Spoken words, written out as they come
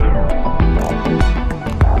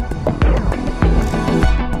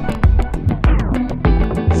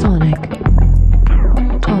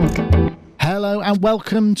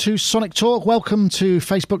welcome to Sonic Talk. Welcome to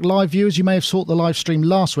Facebook Live viewers. You may have saw the live stream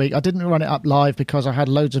last week. I didn't run it up live because I had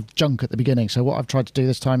loads of junk at the beginning. So what I've tried to do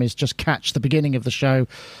this time is just catch the beginning of the show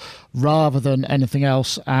rather than anything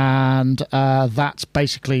else. And that's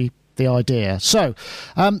basically the idea. So,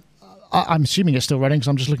 I'm assuming it's still running because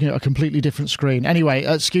I'm just looking at a completely different screen. Anyway,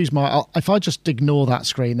 excuse my... if I just ignore that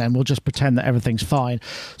screen, then we'll just pretend that everything's fine.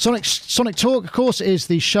 Sonic Talk, of course, is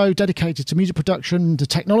the show dedicated to music production, the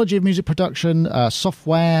technology of music production,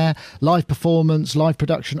 software, live performance, live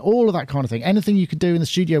production, all of that kind of thing. Anything you can do in the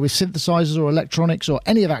studio with synthesizers or electronics or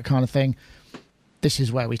any of that kind of thing, this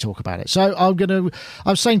is where we talk about it. So I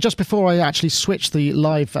was saying just before I actually switched the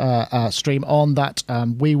live stream on that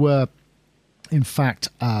we were, in fact...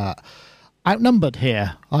 outnumbered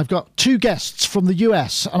here. I've got two guests from the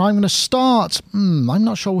US, and I'm going to start... I'm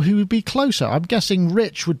not sure who would be closer. I'm guessing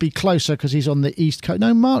Rich would be closer because he's on the East Coast.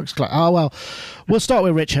 No, Mark's close. Oh, well, we'll start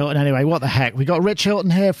with Rich Hilton anyway. What the heck? We got Rich Hilton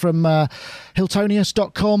here from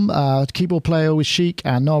Hiltonius.com, keyboard player with Chic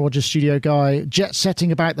and Nile Rodgers studio guy,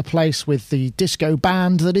 jet-setting about the place with the disco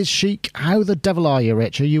band that is Chic. How the devil are you,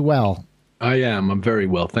 Rich? Are you well? I am. I'm very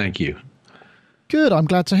well, thank you. Good, I'm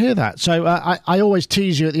glad to hear that. So I always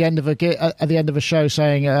tease you at the end of a show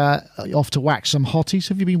saying off to wax some hotties.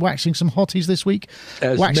 Have you been waxing some hotties this week?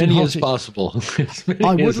 As many as possible. As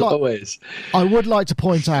many as always. I would like to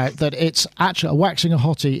point out that it's actually waxing a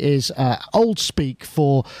hottie is old speak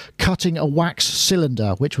for cutting a wax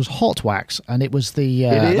cylinder, which was hot wax, and it was the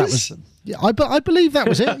that was. Yeah, I believe that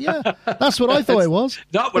was it. Yeah, that's what I thought it was.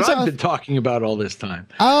 Not what I've been talking about all this time.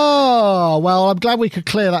 Oh, well, I'm glad we could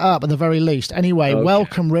clear that up at the very least. Anyway,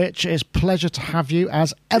 Welcome, Rich. It's a pleasure to have you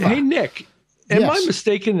as ever. Hey, Nick, am I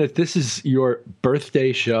mistaken that this is your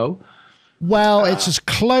birthday show? Well, it's as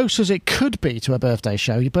close as it could be to a birthday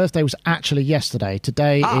show. Your birthday was actually yesterday.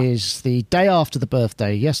 Today is the day after the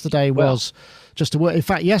birthday. Yesterday was just a word. In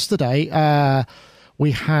fact, yesterday...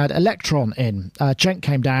 we had Electron in. Cenk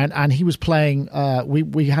came down and he was playing.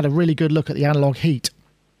 We had a really good look at the Analog Heat,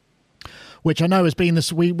 which I know has been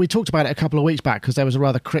this. We talked about it a couple of weeks back because there was a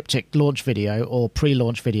rather cryptic launch video or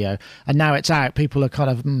pre-launch video, and now it's out. People are kind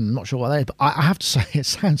of not sure what they. But I have to say, it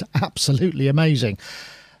sounds absolutely amazing.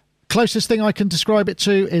 Closest thing I can describe it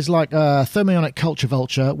to is like a thermionic culture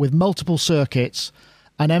vulture with multiple circuits,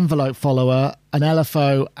 an envelope follower, an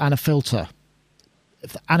LFO, and a filter.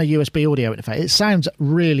 And a USB audio interface. It sounds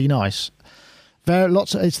really nice.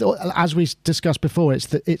 As we discussed before, it's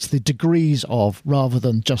the degrees of rather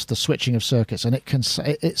than just the switching of circuits, and it's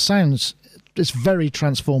very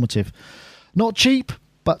transformative. Not cheap,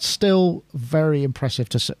 but still very impressive.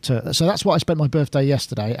 So that's what I spent my birthday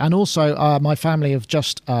yesterday, and also my family have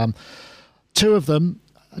just two of them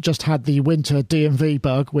just had the winter DMV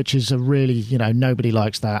bug, which is a really nobody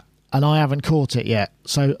likes that. And I haven't caught it yet.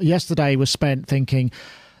 So yesterday was spent thinking,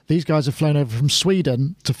 these guys have flown over from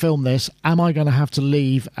Sweden to film this. Am I going to have to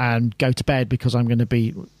leave and go to bed because I'm going to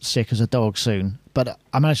be sick as a dog soon? But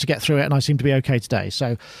I managed to get through it and I seem to be okay today.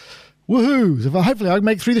 So, woohoo! Hopefully I can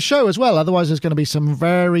make it through the show as well. Otherwise there's going to be some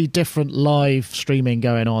very different live streaming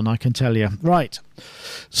going on, I can tell you. Right.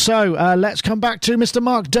 So let's come back to Mr.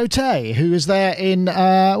 Mark Doté, who is there in...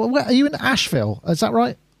 are you in Asheville? Is that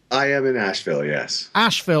right? I am in Asheville, yes.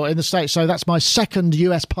 Asheville in the States. So that's my second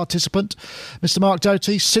US participant, Mr. Mark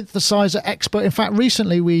Doty, synthesizer expert. In fact,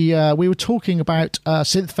 recently we were talking about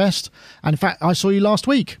Synthfest, and in fact, I saw you last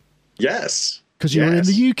week. Yes. Because you were in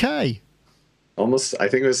the UK. I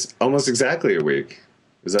think it was almost exactly a week.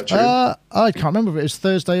 Is that true? I can't remember if it was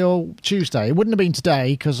Thursday or Tuesday. It wouldn't have been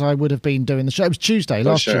today because I would have been doing the show. It was Tuesday,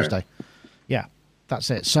 last Tuesday. Yeah,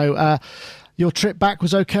 that's it. So your trip back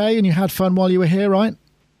was okay and you had fun while you were here, right?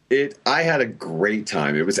 I had a great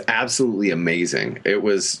time. It was absolutely amazing. It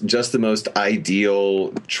was just the most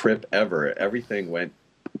ideal trip ever. Everything went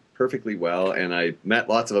perfectly well, and I met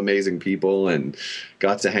lots of amazing people and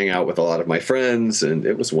got to hang out with a lot of my friends, and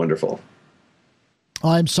it was wonderful.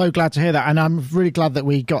 I'm so glad to hear that, and I'm really glad that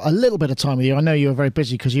we got a little bit of time with you. I know you were very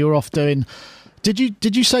busy because you were off doing... Did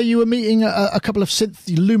you say you were meeting a couple of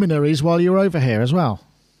synth luminaries while you were over here as well?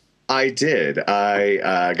 I did.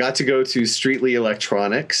 I got to go to Streetly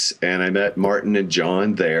Electronics, and I met Martin and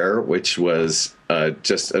John there, which was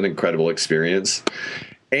just an incredible experience.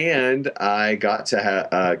 And I got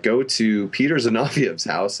to go to Peter Zinoviev's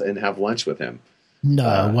house and have lunch with him.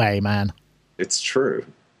 No way, man. It's true.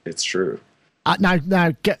 It's true.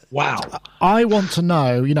 Wow. I want to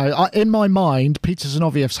know, in my mind, Peter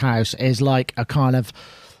Zinoviev's house is like a kind of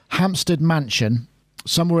Hampstead mansion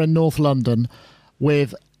somewhere in North London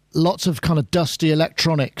with lots of kind of dusty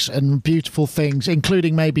electronics and beautiful things,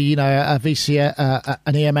 including maybe, a VCA,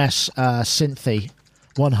 an EMS synthy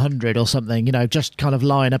 100 or something, just kind of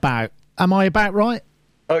lying about. Am I about right?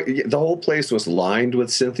 Oh, yeah, the whole place was lined with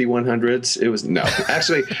Synthy 100s. It was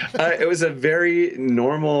actually, it was a very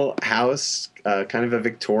normal house, kind of a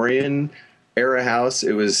Victorian era house.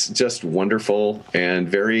 It was just wonderful and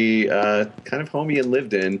very kind of homey and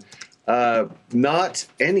lived in. Not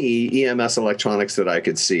any EMS electronics that I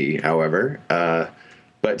could see, however,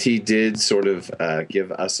 but he did sort of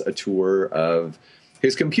give us a tour of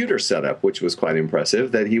his computer setup, which was quite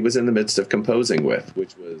impressive, that he was in the midst of composing with,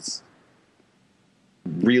 which was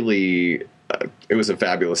really, it was a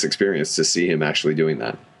fabulous experience to see him actually doing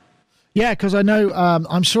that. Yeah, because I know,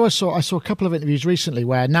 I'm sure I saw a couple of interviews recently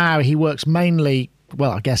where now he works mainly,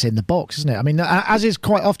 well, I guess in the box, isn't it? I mean, as is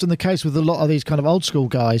quite often the case with a lot of these kind of old school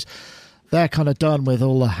guys, they're kind of done with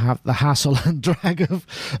all the hassle and drag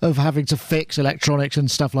of having to fix electronics and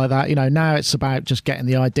stuff like that. Now it's about just getting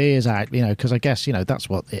the ideas out, because I guess, that's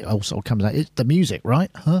what it also comes out. It's the music, right?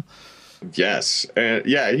 Huh? Yes.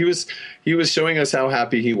 Yeah, he was showing us how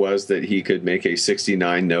happy he was that he could make a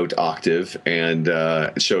 69 note octave, and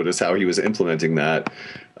showed us how he was implementing that,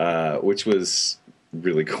 which was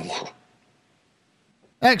really cool.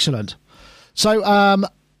 Excellent. So,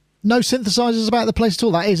 no synthesizers about the place at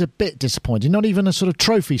all. That is a bit disappointing. Not even a sort of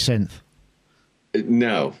trophy synth.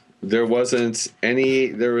 No, there wasn't any.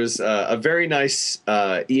 There was a very nice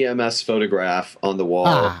EMS photograph on the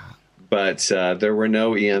wall, but there were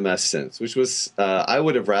no EMS synths, which was I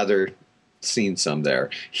would have rather seen some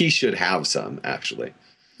there. He should have some, actually.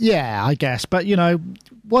 Yeah, I guess. But,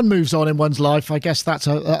 one moves on in one's life. I guess that's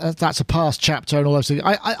a past chapter and all those things.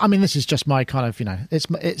 I mean, this is just my kind of,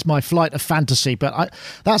 it's my flight of fantasy. But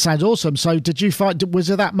that sounds awesome. So did you was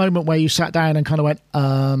there that moment where you sat down and kind of went,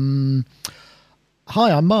 hi,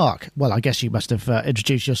 I'm Mark? Well, I guess you must have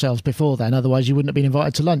introduced yourselves before then. Otherwise, you wouldn't have been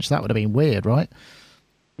invited to lunch. That would have been weird, right?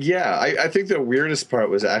 Yeah, I think the weirdest part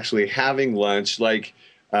was actually having lunch. Like,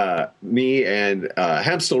 me and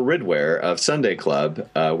Hamstel Ridware of Sunday Club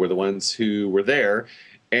were the ones who were there.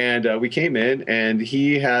 And we came in, and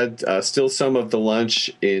he had still some of the lunch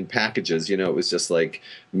in packages. It was just like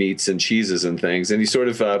meats and cheeses and things. And he sort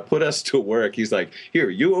of put us to work. He's like, here,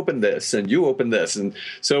 you open this, and you open this. And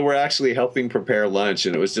so we're actually helping prepare lunch.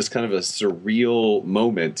 And it was just kind of a surreal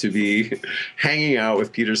moment to be hanging out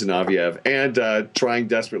with Peter Zinoviev and trying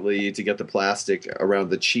desperately to get the plastic around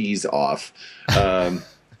the cheese off.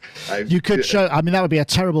 You could show, I mean, that would be a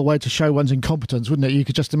terrible way to show one's incompetence, wouldn't it? You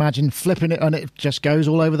could just imagine flipping it and it just goes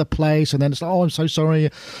all over the place, and then it's like, oh, I'm so sorry.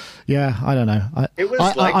 Yeah, I don't know.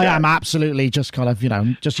 I am absolutely just kind of,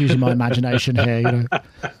 just using my imagination here.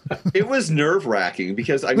 It was nerve-wracking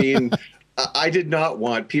because, I mean, I did not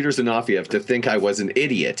want Peter Zinoviev to think I was an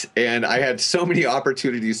idiot, and I had so many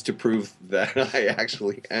opportunities to prove that I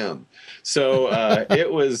actually am. So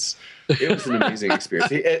it was an amazing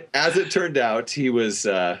experience. As it turned out, he was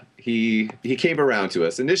he came around to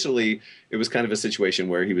us. Initially, it was kind of a situation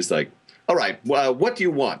where he was like, all right, well, what do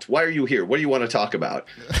you want? Why are you here? What do you want to talk about?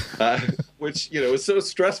 Which, was so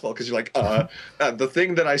stressful because you're like, the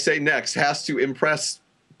thing that I say next has to impress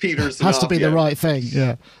Peter Zinoviev. Has to be the right thing,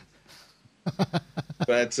 yeah.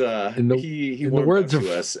 But he in the words of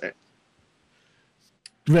us.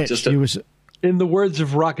 Rich, in the words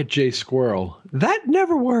of Rocket J. Squirrel, that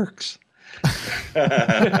never works.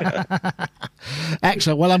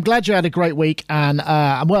 Excellent. Well, I'm glad you had a great week, and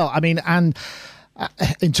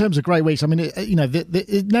in terms of great weeks, I mean,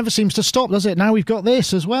 it never seems to stop, does it? Now we've got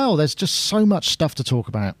this as well. There's just so much stuff to talk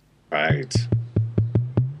about. Right.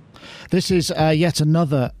 This is yet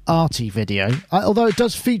another arty video, although it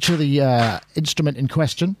does feature the instrument in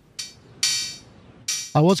question.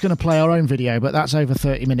 I was going to play our own video, but that's over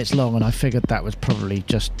 30 minutes long, and I figured that was probably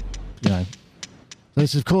just,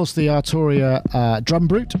 This is, of course, the Arturia Drum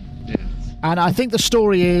Brute. Yes. And I think the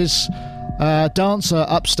story is dancer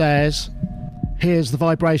upstairs hears the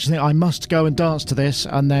vibration, I must go and dance to this,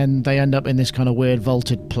 and then they end up in this kind of weird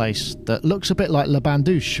vaulted place that looks a bit like La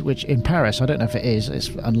Bandouche, which in Paris, I don't know if it is, it's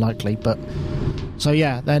unlikely, but... So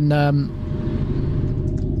yeah, then...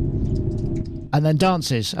 and then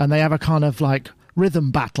dances, and they have a kind of like rhythm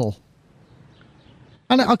battle.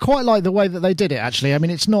 And I quite like the way that they did it, actually. I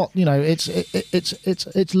mean, it's not,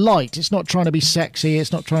 it's light. It's not trying to be sexy.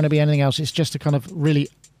 It's not trying to be anything else. It's just a kind of really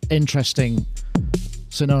interesting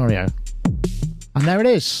scenario. And there it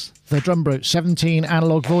is, the Drum Brute. 17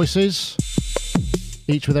 analog voices,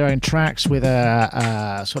 each with their own tracks, with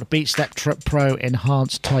a sort of BeatStep Pro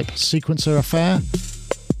enhanced type sequencer affair.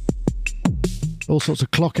 All sorts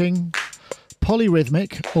of clocking.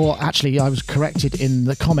 Polyrhythmic, or actually I was corrected in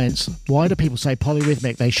the comments. Why do people say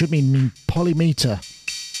polyrhythmic? They should mean polymeter.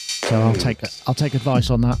 So I'll take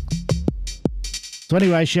advice on that. So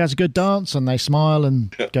anyway, she has a good dance and they smile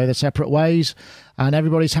and go their separate ways and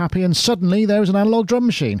everybody's happy. And suddenly there is an analog drum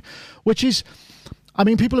machine, which is, I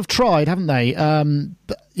mean, people have tried, haven't they?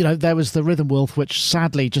 There was the Rhythm Wolf, which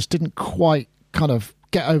sadly just didn't quite kind of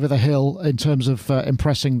get over the hill in terms of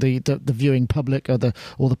impressing the viewing public or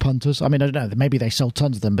the punters. I mean, I don't know, maybe they sold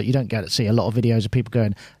tons of them, but you don't get to see a lot of videos of people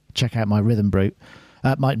going, check out my Rhythm Brute,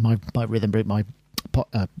 my Rhythm Brute, my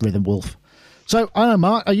Rhythm Wolf. So, I don't know,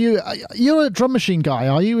 Mark, you're a drum machine guy,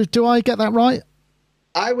 are you? Do I get that right?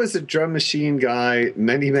 I was a drum machine guy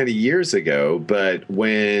many, many years ago, but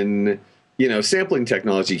when, sampling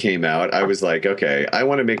technology came out, I was like, okay, I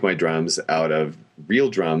want to make my drums out of real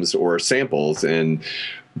drums or samples.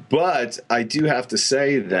 But I do have to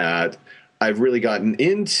say that I've really gotten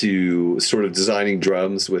into sort of designing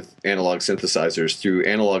drums with analog synthesizers through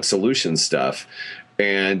Analog Solutions stuff.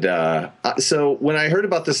 And so when I heard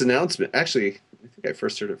about this announcement, actually, I think I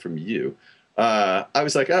first heard it from you. I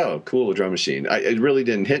was like, oh, cool, a drum machine. It really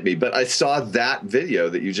didn't hit me, but I saw that video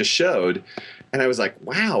that you just showed, and I was like,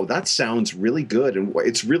 wow, that sounds really good. And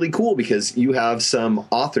it's really cool because you have some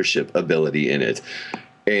authorship ability in it.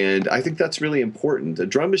 And I think that's really important. A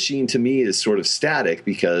drum machine to me is sort of static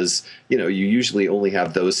because, you usually only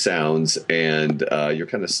have those sounds and you're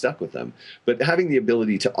kind of stuck with them. But having the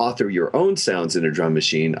ability to author your own sounds in a drum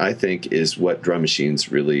machine, I think, is what drum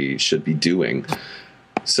machines really should be doing.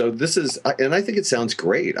 So and I think it sounds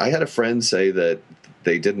great. I had a friend say that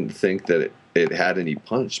they didn't think that it had any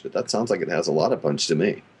punch, but that sounds like it has a lot of punch to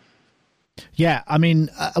me. Yeah, I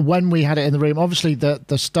mean, when we had it in the room, obviously the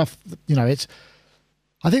stuff,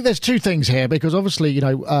 I think there's two things here because obviously,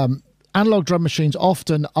 analog drum machines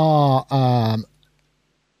often are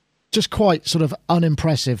just quite sort of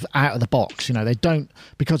unimpressive out of the box. They don't,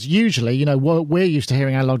 because usually, we're used to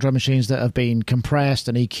hearing analog drum machines that have been compressed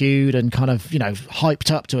and EQ'd and kind of,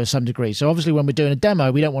 hyped up to some degree. So obviously when we're doing a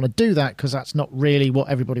demo, we don't want to do that because that's not really what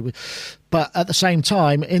everybody would. But at the same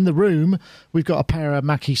time, in the room, we've got a pair of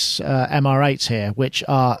Mackie MR8s here, which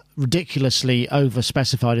are ridiculously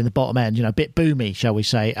over-specified in the bottom end, a bit boomy, shall we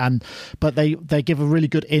say. But they give a really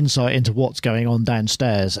good insight into what's going on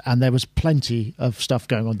downstairs. And there was plenty of stuff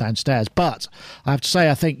going on downstairs. But I have to say,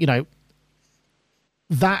 I think,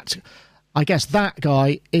 that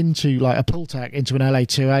guy into like a Pultec into an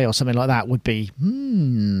LA2A or something like that would be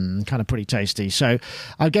kind of pretty tasty. So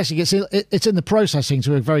I guess it's in the processing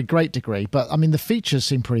to a very great degree, but I mean the features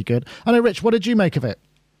seem pretty good. I know, Rich, what did you make of it?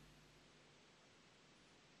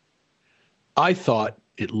 I thought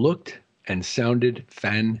it looked and sounded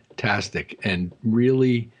fantastic and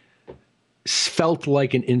really felt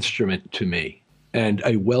like an instrument to me, and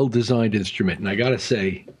a well-designed instrument. And I gotta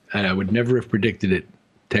say, and I would never have predicted it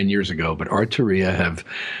 10 years ago, but Arturia have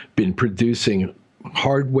been producing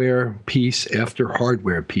hardware piece after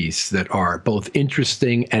hardware piece that are both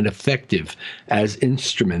interesting and effective as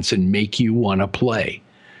instruments and make you want to play.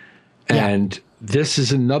 Yeah. And this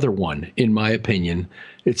is another one, in my opinion.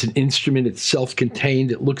 It's an instrument. It's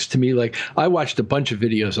self-contained. It looks to me like, I watched a bunch of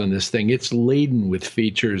videos on this thing. It's laden with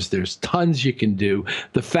features. There's tons you can do.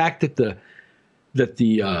 The fact that the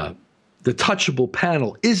touchable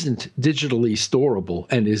panel isn't digitally storable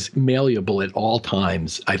and is malleable at all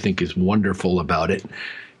times, I think is wonderful about it,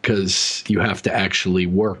 because you have to actually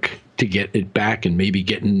work to get it back, and maybe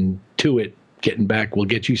getting back will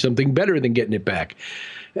get you something better than getting it back.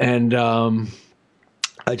 And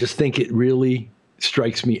I just think it really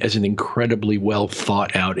strikes me as an incredibly well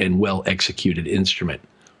thought out and well executed instrument.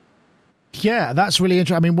 Yeah, that's really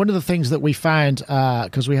interesting. I mean, one of the things that we found,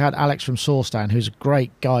 because we had Alex from Sourcedown, who's a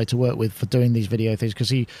great guy to work with for doing these video things, because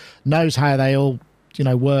he knows how they all,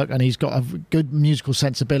 work, and he's got a good musical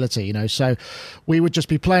sensibility, So we would just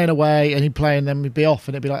be playing away, and he'd play, and then we'd be off,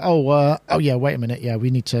 and it'd be like, oh yeah, wait a minute, yeah, we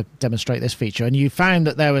need to demonstrate this feature. And you found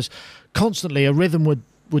that there was constantly a rhythm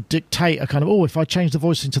would dictate a kind of, if I change the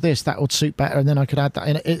voicing to this, that would suit better, and then I could add that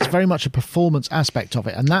in. It's very much a performance aspect of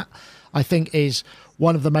it, and that, I think, is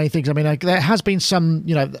one of the main things. I mean, there has been some,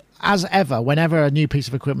 as ever, whenever a new piece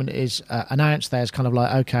of equipment is announced, there's kind of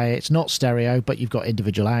like, okay, it's not stereo, but you've got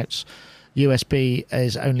individual outs. USB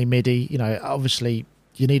is only MIDI. Obviously,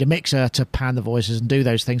 you need a mixer to pan the voices and do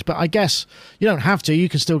those things. But I guess you don't have to. You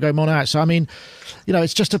can still go mono out. So, I mean,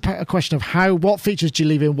 it's just a question of what features do you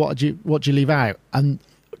leave in, what do you leave out? And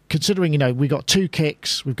considering, we've got two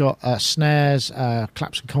kicks, we've got snares,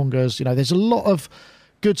 claps and congas, there's a lot of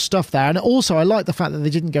good stuff there. And also, I like the fact that they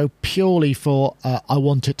didn't go purely for I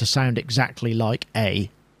want it to sound exactly like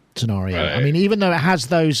a scenario. Right. I mean, even though it has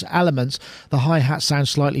those elements, the hi-hat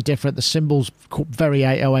sounds slightly different, the cymbals very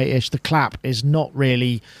 808-ish, the clap is not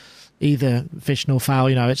really either fish nor fowl,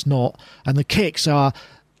 it's not, and the kicks are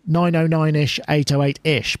 909-ish,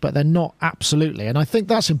 808-ish, but they're not absolutely. And I think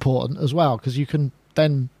that's important as well, because you can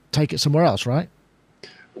then take it somewhere else, right?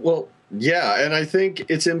 Well, yeah, and I think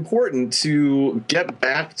it's important to get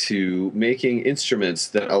back to making instruments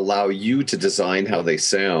that allow you to design how they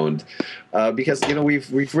sound, because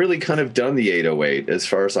we've really kind of done the 808 as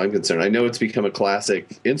far as I'm concerned. I know it's become a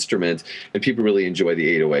classic instrument, and people really enjoy the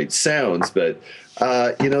 808 sounds, but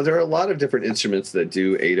there are a lot of different instruments that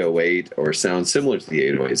do 808 or sound similar to the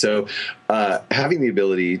 808. So having the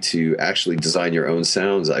ability to actually design your own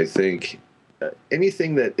sounds, I think.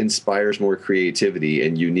 Anything that inspires more creativity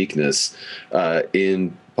and uniqueness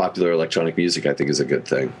in popular electronic music, I think, is a good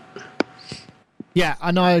thing. Yeah,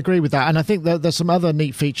 and I agree with that. And I think that there's some other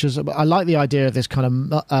neat features. I like the idea of this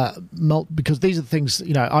kind of because these are the things,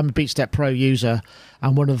 I'm a BeatStep Pro user,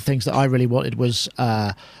 and one of the things that I really wanted was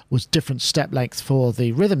different step length for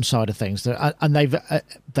the rhythm side of things. And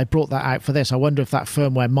they brought that out for this. I wonder if that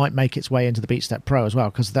firmware might make its way into the BeatStep Pro as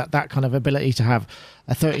well, because that kind of ability to have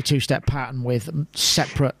a 32-step pattern with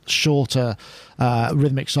separate, shorter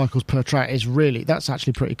rhythmic cycles per track that's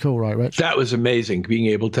actually pretty cool, right, Rich? That was amazing, being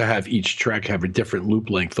able to have each track have a different loop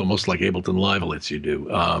length, almost like Ableton Live lets you do.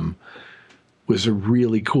 Was a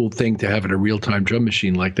really cool thing to have in a real-time drum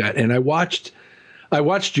machine like that. And I watched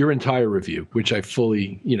your entire review, which I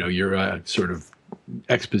fully, your sort of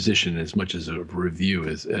exposition as much as a review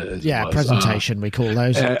as presentation we call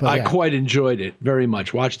those. I quite enjoyed it very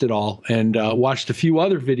much. Watched it all, and watched a few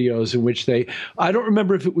other videos in which I don't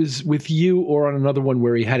remember if it was with you or on another one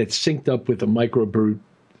where he had it synced up with a Microbrute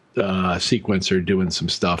sequencer doing some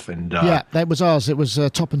stuff. And that was ours. It was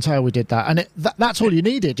top and tail. We did that, and that's all you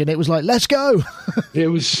needed, and it was like, let's go. It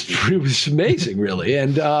was amazing, really,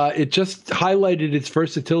 and it just highlighted its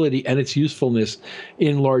versatility and its usefulness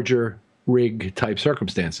in larger rig type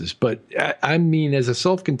circumstances. But I mean, as a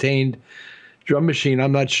self-contained drum machine,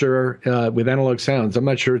 I'm not sure with analog sounds, I'm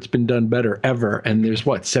not sure it's been done better ever. And there's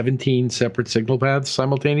 17 separate signal paths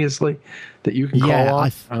simultaneously that you can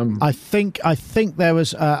call on. I think there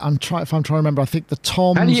was I'm trying to remember, I think the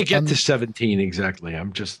toms. How do you get to 17 exactly?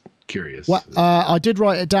 I'm just curious. Well, I did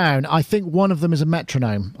write it down. I think one of them is a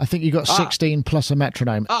metronome. I think you got 16 plus a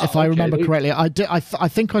metronome, if I remember correctly. I did. I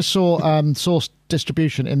think I saw source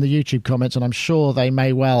distribution in the YouTube comments, and I'm sure they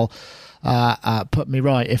may well put me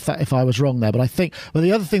right if I was wrong there. But I think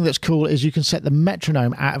the other thing that's cool is you can set the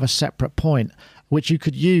metronome out of a separate point, which you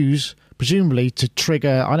could use presumably to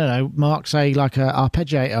trigger, I don't know, Mark, say like a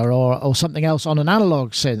arpeggiator or something else on an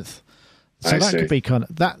analog synth. So that could be kind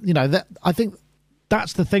of that. I think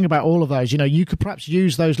that's the thing about all of those. You could perhaps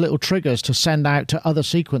use those little triggers to send out to other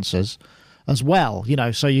sequences as well.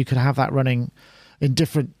 So you could have that running in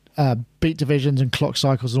different beat divisions and clock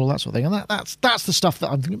cycles and all that sort of thing. And that's the stuff that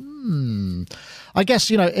I'm thinking, I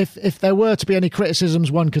guess, if there were to be any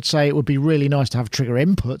criticisms, one could say it would be really nice to have trigger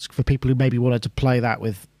inputs for people who maybe wanted to play that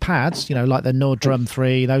with pads, like the Nord Drum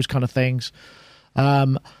 3, those kind of things.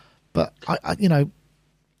 But,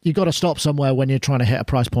 you got to stop somewhere when you're trying to hit a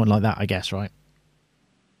price point like that, I guess, right?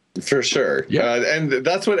 For sure. Yeah. And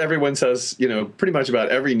that's what everyone says, pretty much about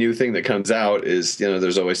every new thing that comes out is,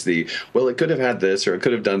 there's always it could have had this or it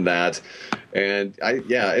could have done that. And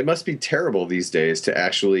it must be terrible these days to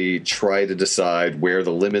actually try to decide where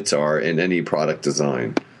the limits are in any product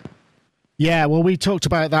design. Yeah, well, we talked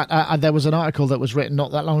about that. And there was an article that was written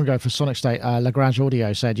not that long ago for Sonic State. Lagrange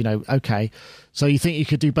Audio said, okay, so you think you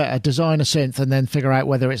could do better, design a synth and then figure out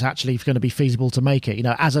whether it's actually going to be feasible to make it.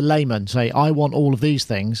 As a layman, say, I want all of these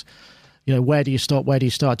things. Where do you stop? Where do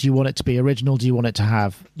you start? Do you want it to be original? Do you want it to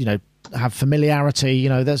have, have familiarity?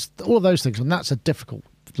 There's all of those things. And that's a difficult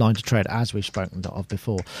line to tread, as we've spoken of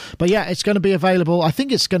before. But yeah, it's going to be available. I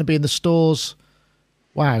think it's going to be in the stores.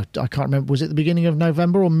 Wow, I can't remember. Was it the beginning of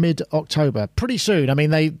November or mid-October? Pretty soon. I mean,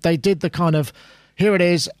 they did the kind of, here it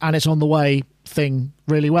is and it's on the way thing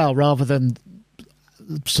really well, rather than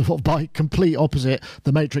sort of by complete opposite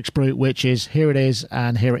the Matrix Brute, which is here it is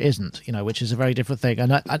and here it isn't, which is a very different thing.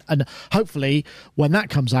 And hopefully when that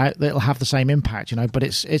comes out, it'll have the same impact, but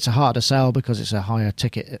it's a harder sell because it's a higher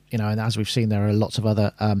ticket, and as we've seen, there are lots of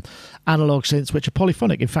other analog synths which are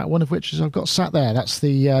polyphonic. In fact, one of which is I've got sat there. That's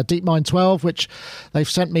the DeepMind 12, which they've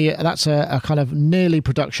sent me. That's a kind of nearly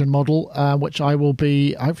production model, which I will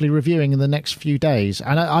be hopefully reviewing in the next few days.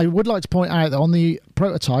 And I would like to point out that on the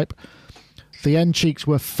prototype, the end cheeks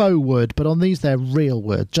were faux wood, but on these they're real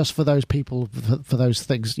wood, just for those people, for those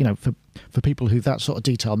things, for people who that sort of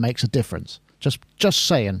detail makes a difference. Just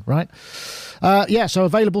saying, right? So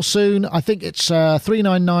available soon. I think it's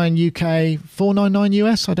 $399 UK, $499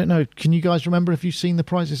 US. I don't know. Can you guys remember if you've seen the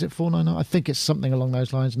price? Is it $499? I think it's something along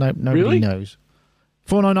those lines. No, nobody knows.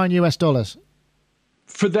 $499 US.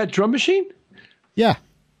 For that drum machine? Yeah.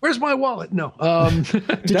 Where's my wallet? No.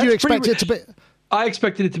 Did you expect it to be? I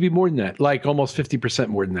expected it to be more than that, like almost 50%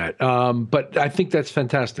 more than that. But I think that's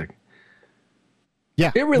fantastic.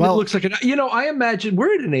 Yeah. It really looks like I imagine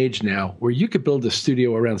we're at an age now where you could build a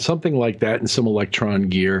studio around something like that and some Electron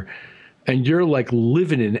gear, and you're like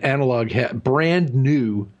living in brand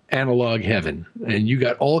new analog heaven, and you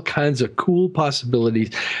got all kinds of cool possibilities,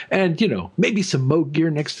 and maybe some Moog gear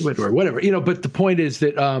next to it or whatever. But the point is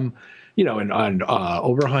that and on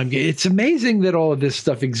Oberheim, it's amazing that all of this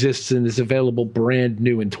stuff exists and is available brand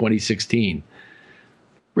new in 2016.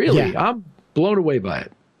 Really, yeah. I'm blown away by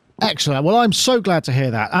it. Excellent. Well, I'm so glad to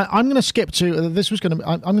hear that. I'm going to skip to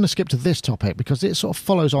I'm going to skip to this topic because it sort of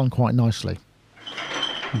follows on quite nicely.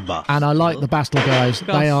 And I like the Bastel guys.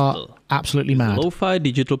 They are absolutely mad. Lo-fi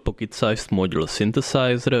digital pocket-sized modular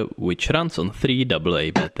synthesizer which runs on 3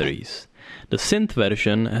 AA batteries. The synth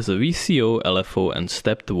version has a VCO, LFO and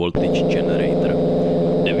stepped voltage generator.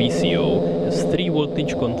 The VCO has 3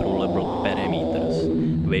 voltage controllable parameters: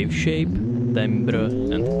 wave shape, timbre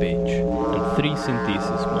and pitch, and 3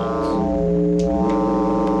 synthesis modes.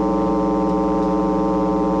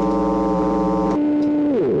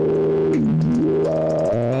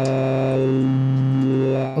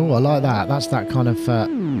 Oh, I like that. That's that kind of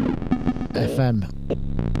FM.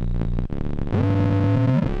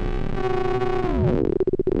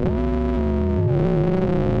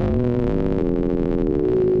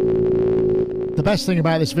 The best thing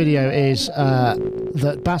about this video is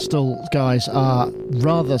that Bastel guys are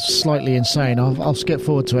rather slightly insane. I'll skip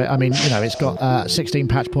forward to it. I mean, it's got 16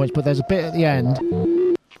 patch points, but there's a bit at the end.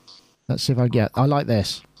 Let's see if I like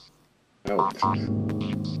this.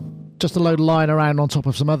 Just a load of lying around on top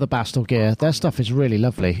of some other Bastel gear. Their stuff is really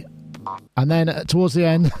lovely. And then towards the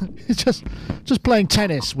end, it's just playing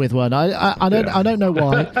tennis with one. I don't know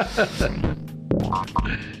why.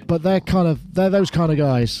 But they're those kind of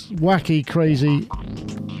guys. Wacky, crazy.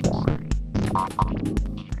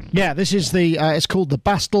 Yeah, this is it's called the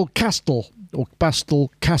Bastel Castle, or Bastel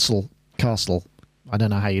Castle. I don't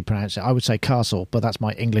know how you pronounce it. I would say castle, but that's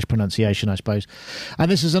my English pronunciation, I suppose. And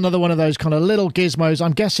this is another one of those kind of little gizmos.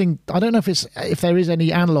 I'm guessing, I don't know if there is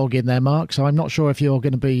any analog in there, Mark, so I'm not sure if you're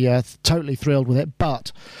going to be totally thrilled with it,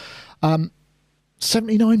 but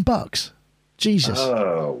 $79. Jesus.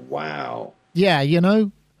 Oh, wow. Yeah,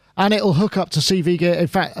 and it'll hook up to CV gear. In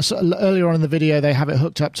fact, earlier on in the video, they have it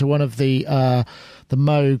hooked up to one of the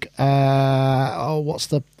Moog. What's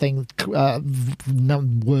the thing?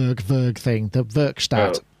 Verg thing, the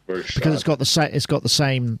Werkstatt, because it's got the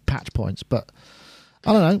same patch points. But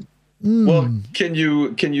I don't know. Well, can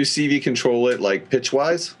you CV control it like pitch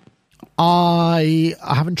wise? I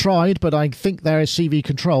haven't tried, but I think there is CV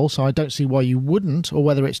control, so I don't see why you wouldn't, or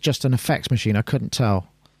whether it's just an effects machine. I couldn't tell.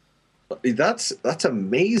 That's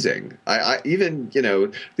amazing. I even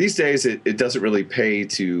these days it doesn't really pay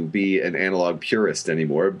to be an analog purist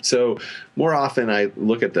anymore. So more often I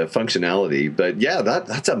look at the functionality. But yeah,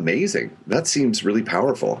 that's amazing. That seems really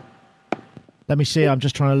powerful. Let me see. I'm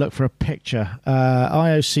just trying to look for a picture.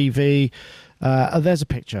 IOCV. There's a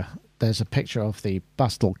picture. There's a picture of the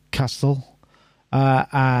Bastel Castle.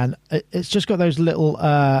 And it's just got those little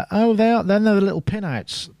they're the little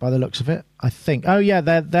pinouts by the looks of it, I think. Oh yeah,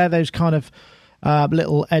 they're those kind of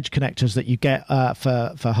little edge connectors that you get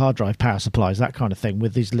for hard drive power supplies, that kind of thing,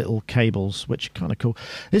 with these little cables, which are kind of cool.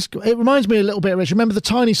 It reminds me a little bit, Rich. Remember the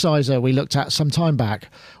Tiny Sizer we looked at some time back,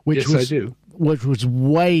 Yes, I do. Which was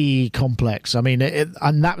way complex. I mean,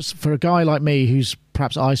 and that's for a guy like me whose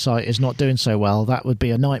perhaps eyesight is not doing so well, that would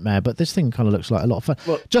be a nightmare. But this thing kind of looks like a lot of fun.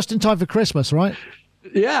 Well, just in time for Christmas, right?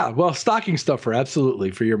 Yeah, well, stocking stuffer,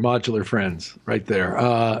 absolutely, for your modular friends, right there.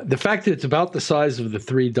 The fact that it's about the size of the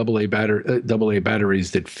 3 AA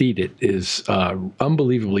batteries that feed it is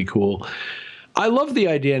unbelievably cool. I love the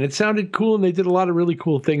idea, and it sounded cool, and they did a lot of really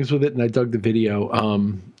cool things with it, and I dug the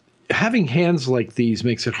video. Having hands like these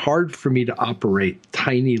makes it hard for me to operate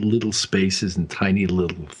tiny little spaces and tiny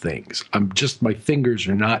little things. My fingers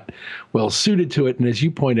are not well suited to it. And as you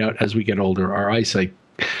point out, as we get older, our eyesight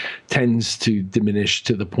tends to diminish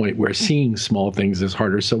to the point where seeing small things is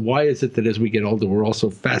harder. So why is it that as we get older, we're also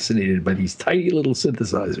fascinated by these tiny little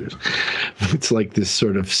synthesizers? It's like this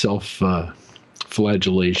sort of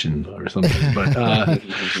flagellation or something,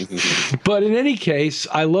 but in any case,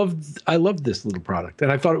 I loved this little product,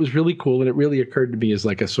 and I thought it was really cool, and it really occurred to me as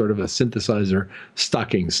like a sort of a synthesizer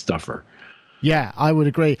stocking stuffer. Yeah, I would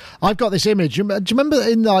agree. I've got this image. Do you remember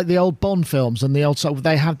in like the old Bond films and the old stuff,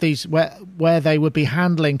 they have these where they would be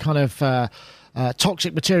handling kind of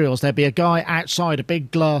toxic materials? There'd be a guy outside a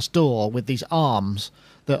big glass door with these arms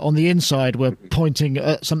that on the inside were pointing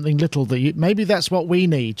at something little that maybe that's what we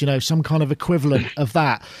need, some kind of equivalent of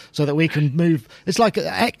that, so that we can move. It's like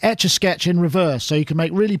Etch-a-Sketch in reverse, so you can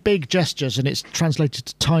make really big gestures and it's translated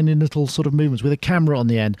to tiny little sort of movements with a camera on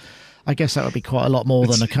the end. I guess that would be quite a lot more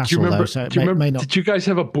than a castle, though. So it may not. Did you guys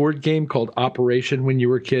have a board game called Operation when you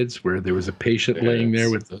were kids, where there was a patient laying there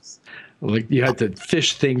with those, like you had to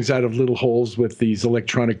fish things out of little holes with these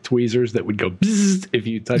electronic tweezers that would go bzzz if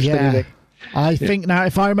you touched anything? I think now,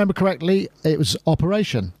 if I remember correctly, it was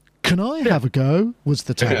Operation. Can I have a go? Was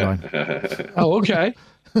the tagline. Oh, okay.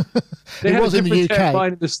 They it was in the UK.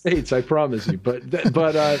 Tagline in the States, I promise you. But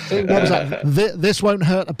what was that? This won't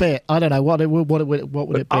hurt a bit. I don't know what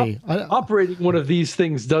would it be. Operating one of these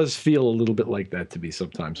things does feel a little bit like that to me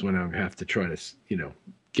sometimes when I have to try to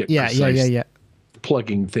get precise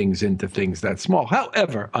plugging things into things that small.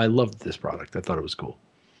 However, I loved this product. I thought it was cool.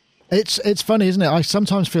 It's funny, isn't it? I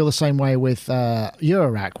sometimes feel the same way with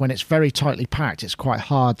Eurorack. When it's very tightly packed, it's quite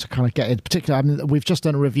hard to kind of get in. Particularly, we've just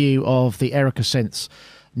done a review of the Erica synths.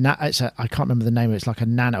 I can't remember the name of it. It's like a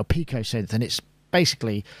Nano Pico synth, and it's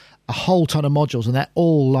basically a whole ton of modules, and they're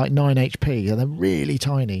all like 9 HP, and they're really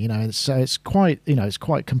tiny. So it's quite it's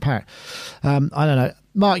quite compact. I don't know,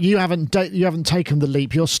 Mark. You haven't taken the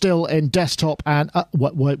leap. You're still in desktop. And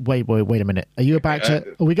wait a minute. Are you about to?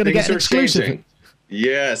 Are we going to get an exclusive? Changing.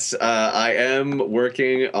 Yes, I am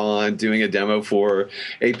working on doing a demo for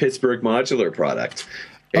a Pittsburgh Modular product.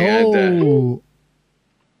 And,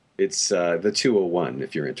 it's the 201,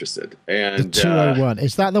 if you're interested. And the 201.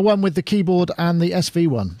 Is that the one with the keyboard and the SV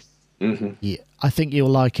one? Mm-hmm. Yeah, I think you'll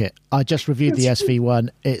like it. I just reviewed the SV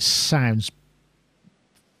one. It sounds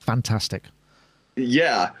fantastic.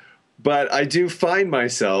 Yeah, but I do find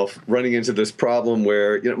myself running into this problem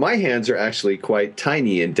where my hands are actually quite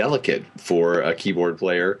tiny and delicate for a keyboard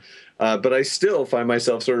player. But I still find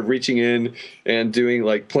myself sort of reaching in and doing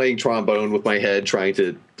like playing trombone with my head, trying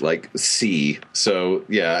to like see. So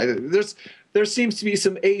yeah, there seems to be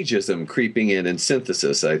some ageism creeping in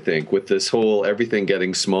synthesis, I think, with this whole everything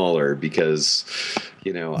getting smaller because,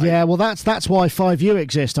 Yeah, well, that's why 5U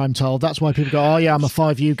exists, I'm told. That's why people go, oh yeah, I'm a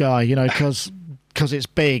 5U guy, because it's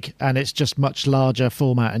big and it's just much larger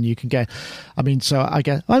format, and you can get. So I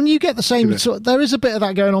guess you get the same. There is a bit of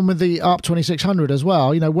that going on with the ARP 2600 as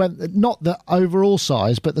well. When not the overall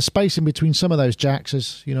size, but the space in between some of those jacks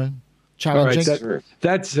is challenging. All right,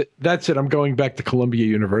 that's it. I'm going back to Columbia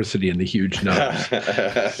University and the huge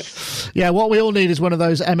knobs. Yeah, what we all need is one of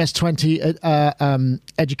those MS-20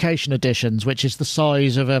 education editions, which is the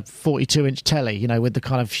size of a 42-inch telly. with the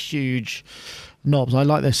kind of huge knobs. I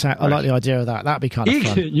like this. I like the idea of that. That'd be kind of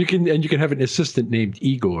fun. You can have an assistant named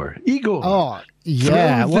Igor. Oh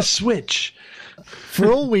yeah, the switch.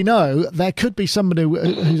 For all we know, there could be somebody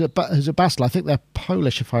who's a Bastel. I think they're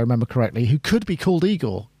Polish, if I remember correctly, who could be called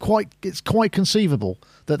Igor. It's quite conceivable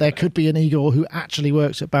that there could be an Igor who actually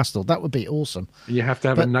works at Bastel. That would be awesome. You have to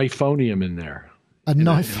have a Knifonium in there.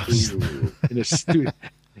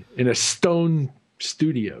 In a stone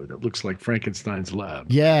studio that looks like Frankenstein's lab.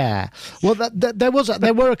 Yeah, well, there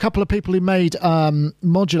were a couple of people who made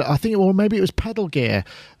modular. I think, or maybe it was pedal gear.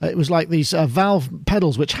 It was like these valve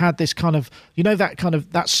pedals which had this kind of,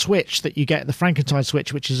 that switch that you get, the Frankenstein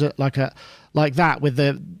switch, which is like that with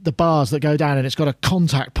the bars that go down, and it's got a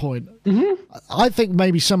contact point. Mm-hmm. I think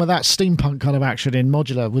maybe some of that steampunk kind of action in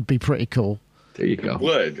modular would be pretty cool. There you go.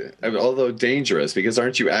 Would, although dangerous, because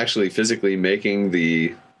aren't you actually physically making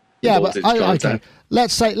the but okay.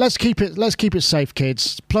 Let's keep it safe,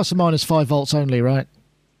 kids. Plus or minus 5 volts only, right?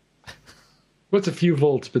 What's a few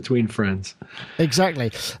volts between friends?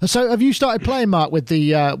 Exactly. So, have you started playing, Mark, with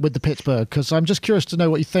the Pittsburgh? Because I'm just curious to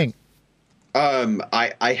know what you think.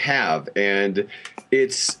 I have, and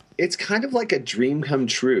it's kind of like a dream come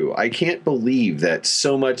true. I can't believe that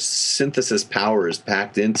so much synthesis power is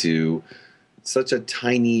packed into such a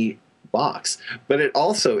tiny box, but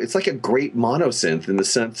it's like a great monosynth in the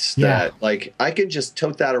sense that like I can just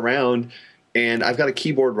tote that around, and I've got a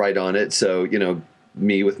keyboard right on it, so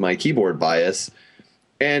me with my keyboard bias,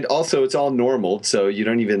 and also it's all normal, so you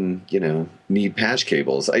don't even need patch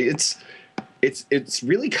cables. It's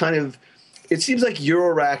really kind of, it seems like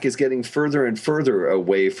Eurorack is getting further and further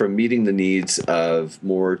away from meeting the needs of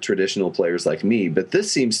more traditional players like me. But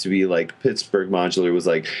this seems to be like Pittsburgh Modular was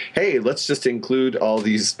like, hey, let's just include all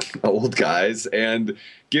these old guys and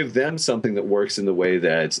give them something that works in the way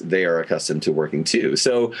that they are accustomed to working too.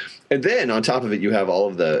 So, and then on top of it, you have all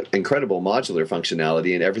of the incredible modular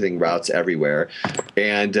functionality, and everything routes everywhere.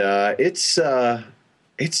 And it's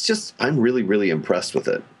just, I'm really, really impressed with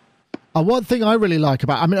it. One thing I really like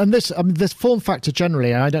about, this form factor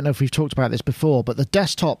generally, and I don't know if we've talked about this before, but the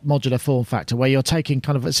desktop modular form factor, where you're taking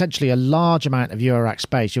kind of essentially a large amount of Eurorack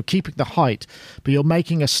space, you're keeping the height, but you're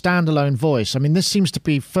making a standalone voice. I mean, this seems to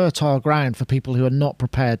be fertile ground for people who are not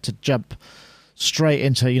prepared to jump straight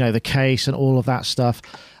into, the case and all of that stuff.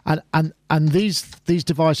 And these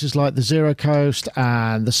devices like the Zero Coast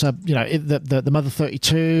and the Mother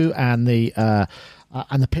 32 and the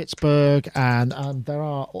Pittsburgh and there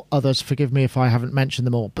are others. Forgive me if I haven't mentioned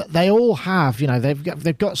them all, but they all have,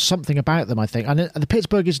 they've got something about them, I think. And the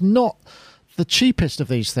Pittsburgh is not the cheapest of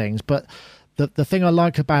these things, but the thing I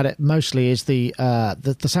like about it mostly is the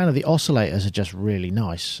sound of the oscillators are just really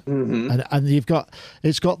nice. Mm-hmm. And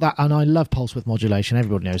it's got that, and I love pulse width modulation.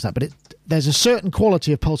 Everybody knows that, but there's a certain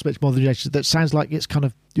quality of pulse width modulation that sounds like it's kind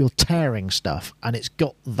of you're tearing stuff, and it's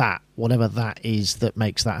got that, whatever that is that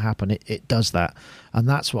makes that happen. It does that, and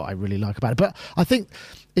that's what I really like about it. But I think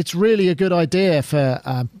it's really a good idea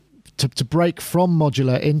for to break from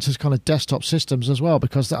modular into kind of desktop systems as well,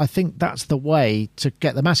 because I think that's the way to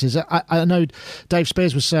get the masses. I know Dave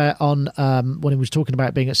Spears was on when he was talking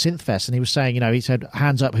about being at Synthfest, and he was saying, he said,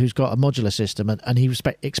 hands up who's got a modular system, and he was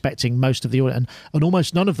expecting most of the audience, and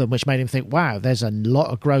almost none of them, which made him think, wow, there's a lot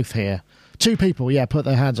of growth here. 2 people, put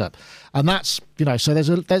their hands up, and that's so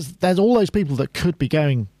there's all those people that could be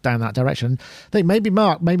going down that direction. I think maybe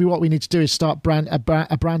what we need to do is start a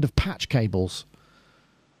brand of patch cables.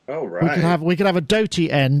 Oh, right. We could have a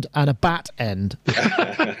Doty end and a bat end.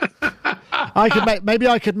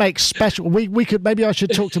 I could make special. We could maybe I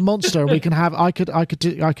should talk to Monster, and we can have. I could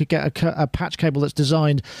get a patch cable that's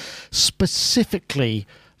designed specifically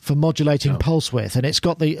for modulating pulse width, and it's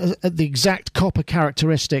got the exact copper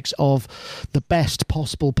characteristics of the best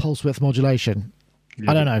possible pulse width modulation.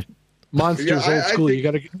 Yeah. I don't know. Monster's old school. You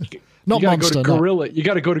got to. Not Monster. Go to Gorilla. No. You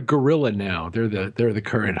got to go to Gorilla now. They're the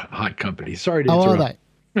current hot company. Sorry to interrupt. Are they?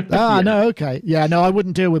 No, okay. Yeah, no, I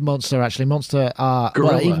wouldn't deal with Monster, actually. Monster,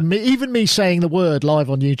 even me saying the word live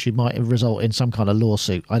on YouTube might result in some kind of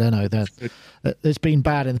lawsuit. I don't know. It's been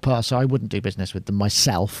bad in the past, so I wouldn't do business with them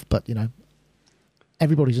myself, but,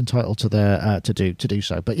 everybody's entitled to their to do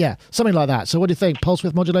so. But, yeah, something like that. So what do you think? Pulse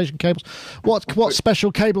width modulation cables? What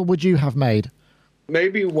special cable would you have made?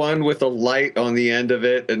 Maybe one with a light on the end of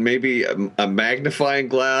it, and maybe a magnifying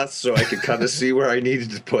glass so I could kind of see where I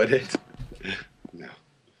needed to put it.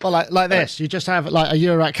 Well, like this, you just have like a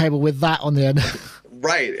Eurorack cable with that on the end.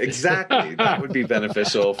 Right, exactly. That would be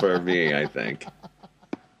beneficial for me, I think.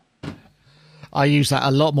 I use that a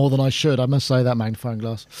lot more than I should, I must say, that magnifying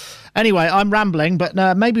glass. Anyway, I'm rambling, but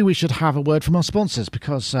maybe we should have a word from our sponsors,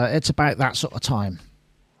 because it's about that sort of time.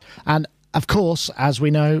 And, of course, as we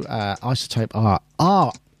know, iZotope are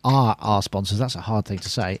our sponsors. That's a hard thing to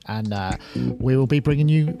say. And we will be bringing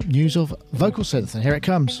you news of VocalSynth, and here it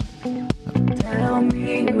comes.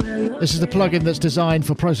 This is the plugin that's designed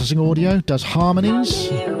for processing audio, does harmonies,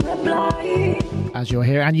 as you'll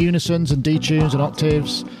hear, and unisons and detunes and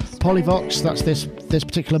octaves. Polyvox, that's this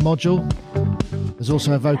particular module. There's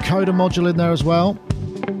also a vocoder module in there as well.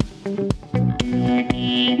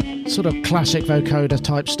 Sort of classic vocoder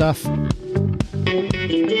type stuff.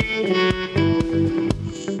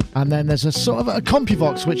 And then there's a sort of a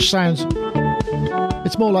CompuVox, which sounds...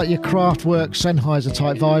 It's more like your Kraftwerk Sennheiser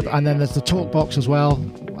type vibe, and then there's the TalkBox as well,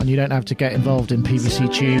 and you don't have to get involved in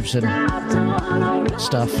PVC tubes and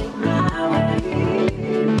stuff.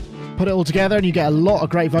 Put it all together and you get a lot of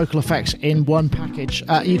great vocal effects in one package.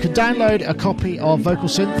 You can download a copy of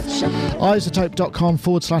VocalSynth,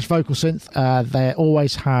 iZotope.com/VocalSynth. They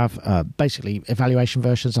always have basically evaluation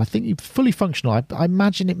versions. I think you're fully functional. I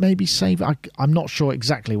imagine it may be saved. I'm not sure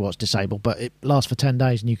exactly what's disabled, but it lasts for 10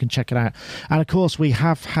 days and you can check it out. And of course, we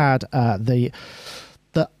have had the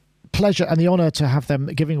pleasure and the honour to have them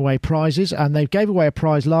giving away prizes, and they gave away a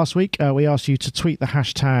prize last week. We asked you to tweet the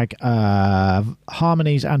hashtag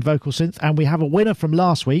Harmonies and VocalSynth, and we have a winner from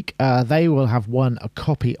last week. They will have won a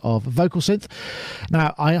copy of VocalSynth.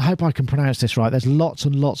 Now, I hope I can pronounce this right. There's lots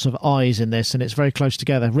and lots of I's in this, and it's very close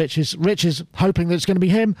together. Rich is hoping that it's going to be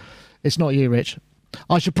him. It's not you, Rich.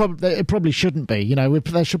 It probably shouldn't be.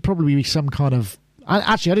 There should probably be some kind of...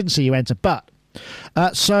 Actually, I didn't see you enter, but...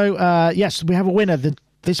 yes, we have a winner.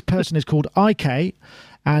 This person is called IK,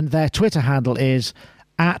 and their Twitter handle is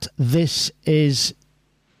 @thisisJikay,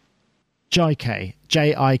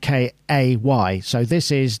 Jikay. So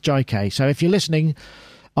this is JK. So if you're listening,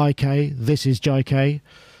 IK, this is JK.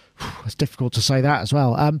 It's difficult to say that as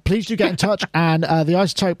well. Please do get in touch, and the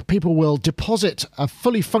iZotope people will deposit a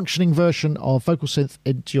fully functioning version of Vocal Synth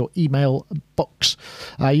into your email box.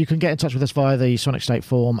 You can get in touch with us via the Sonic State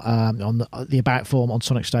form, on the About form on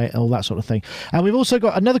Sonic State, all that sort of thing. And we've also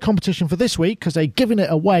got another competition for this week because they're giving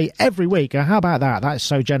it away every week. How about that? That is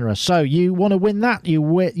so generous. So you want to win that?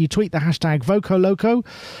 You tweet the hashtag VocoLoco,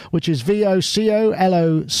 which is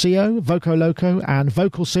VOCOLOCO, VocoLoco, and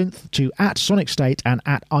Vocal Synth to @SonicState and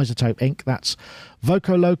 @iZotope Inc. That's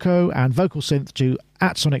VocoLoco and Vocal Synth to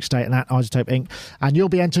 @SonicState and @iZotope Inc. And you'll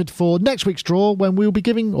be entered for next week's draw when we'll be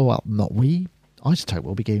giving, or well, not we, iZotope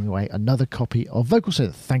will be giving away another copy of Vocal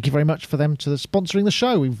Synth. Thank you very much for them to sponsoring the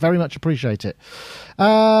show. We very much appreciate it.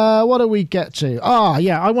 What do we get to?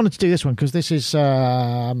 Yeah, I wanted to do this one because this is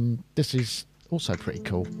also pretty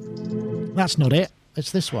cool. That's not it.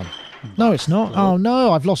 It's this one. No, it's not. Oh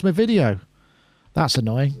no, I've lost my video. That's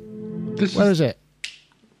annoying. Where is it?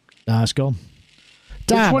 No, it's gone.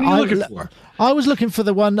 Damn, which one are you looking for? I was looking for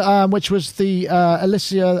the one which was the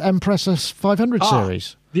Elysia Empressa 500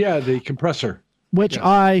 series. Yeah, the compressor. Which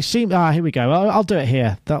I seem... here we go. I'll do it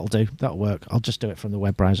here. That'll do. That'll work. I'll just do it from the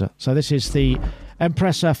web browser. So this is the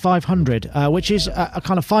Empressa 500, which is a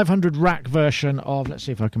kind of 500 rack version of... Let's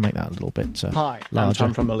see if I can make that a little bit Hi, larger. I'm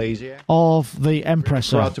Tom from Malaysia. Of the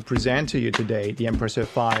Empressa. Proud to present to you today the Empressa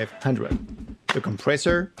 500, the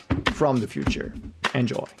compressor from the future.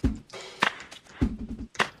 Enjoy.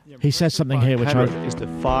 He says something here which is the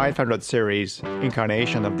 500 series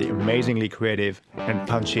incarnation of the amazingly creative and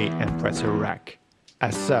punchy Empressa rack.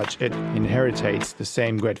 As such, it inheritates the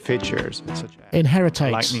same great features such as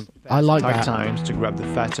inheritates. I like that. Times to grab the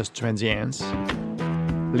fastest transients,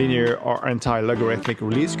 linear or anti-logarithmic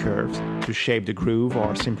release curves to shape the groove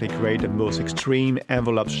or simply create the most extreme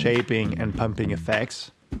envelope shaping and pumping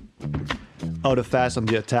effects, auto fast on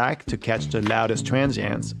the attack to catch the loudest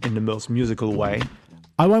transients in the most musical way.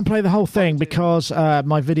 I won't play the whole thing because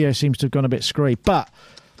my video seems to have gone a bit screwy, but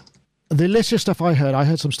the Elysia stuff I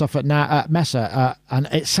heard some stuff at Mesa, and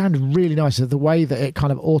it sounded really nice. The way that it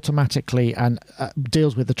kind of automatically and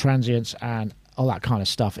deals with the transients and all that kind of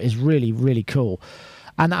stuff is really, really cool.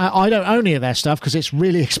 And I don't own any of their stuff because it's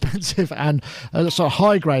really expensive and sort of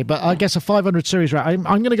high grade. But I guess a 500 series rack. I'm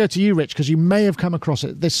going to go to you, Rich, because you may have come across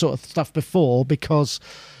this sort of stuff before because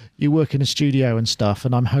you work in a studio and stuff,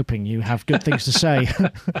 and I'm hoping you have good things to say.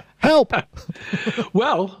 Help!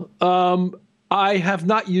 Well, I have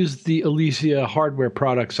not used the Elysia hardware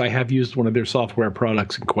products. I have used one of their software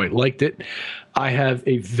products and quite liked it. I have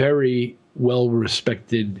a very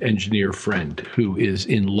well-respected engineer friend who is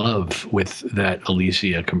in love with that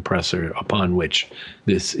Elysia compressor upon which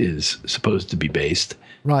this is supposed to be based.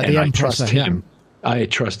 Right, and the I Empressa, trust him. Yeah. I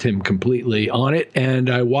trust him completely on it, and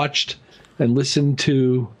I watched and listened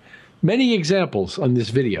to many examples on this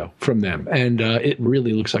video from them, and it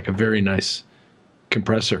really looks like a very nice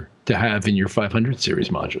compressor to have in your 500 series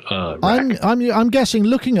module. I'm guessing,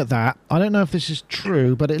 looking at that, I don't know if this is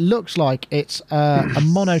true, but it looks like it's a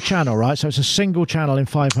mono channel, right? So it's a single channel in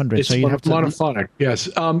 500. It's so you have to monophonic. Yes.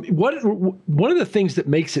 One of the things that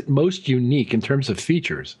makes it most unique in terms of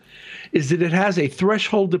features is that it has a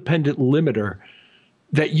threshold-dependent limiter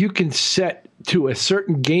that you can set to a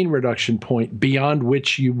certain gain reduction point beyond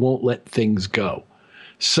which you won't let things go.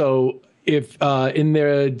 So if in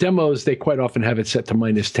their demos, they quite often have it set to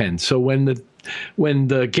 -10. So when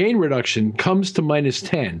the gain reduction comes to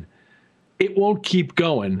 -10, it won't keep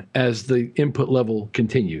going as the input level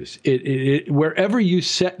continues. It wherever you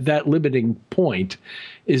set that limiting point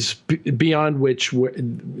is beyond which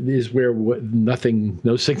is where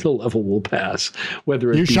no signal level will pass.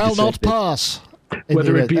 Whether it you be shall not descending, pass.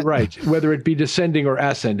 whether it be whether it be descending or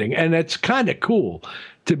ascending, and it's kind of cool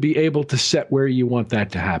to be able to set where you want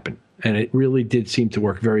that to happen. And it really did seem to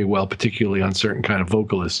work very well, particularly on certain kind of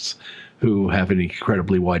vocalists who have an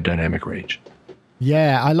incredibly wide dynamic range.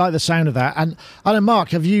 Yeah, I like the sound of that. And I don't know, Mark,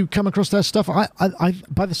 have you come across their stuff? I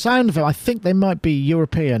by the sound of it, I think they might be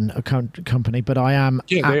European company, but I am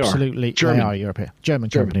absolutely... German. They are European. German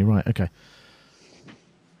company, right, okay.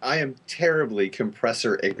 I am terribly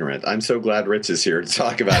compressor ignorant. I'm so glad Rich is here to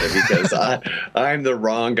talk about it because I'm the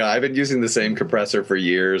wrong guy. I've been using the same compressor for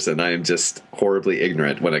years, and I am just horribly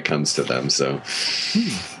ignorant when it comes to them. So,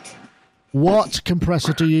 what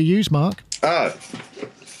compressor do you use, Mark?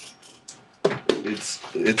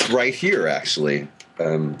 It's right here, actually.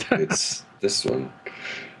 It's this one.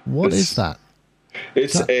 What is that?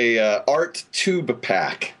 It's a Art Tube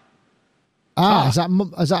Pack. Is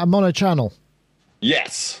that a mono channel?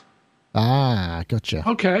 Yes. Gotcha.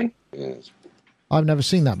 Okay. Yes. I've never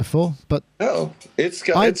seen that before, but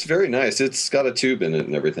it's very nice. It's got a tube in it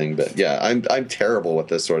and everything. But yeah, I'm terrible with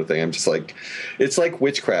this sort of thing. I'm just like, it's like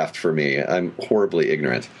witchcraft for me. I'm horribly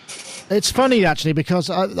ignorant. It's funny actually, because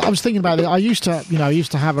I was thinking about it. I used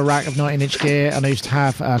to have a rack of 19-inch gear, and I used to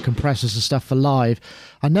have compressors and stuff for live.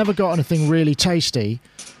 I never got anything really tasty.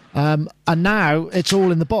 And now it's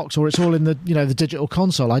all in the box, or it's all in the the digital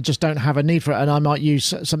console. I just don't have a need for it, and I might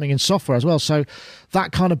use something in software as well. So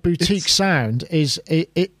that kind of boutique sound is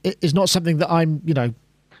not something that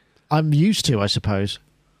I'm used to, I suppose.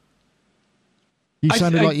 You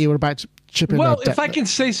sounded like you were about to chip in. Well, if I can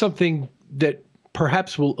say something that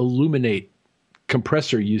perhaps will illuminate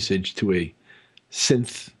compressor usage to a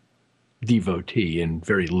synth devotee and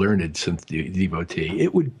very learned synth devotee,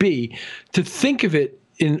 it would be to think of it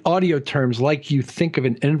in audio terms like you think of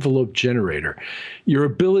an envelope generator. Your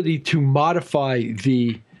ability to modify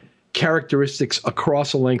the characteristics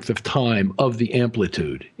across a length of time of the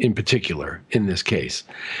amplitude, in particular, in this case.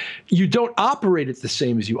 You don't operate it the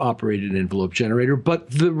same as you operate an envelope generator,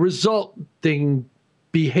 but the resulting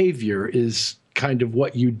behavior is kind of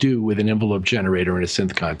what you do with an envelope generator in a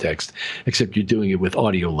synth context, except you're doing it with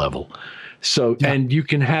audio level. So, and you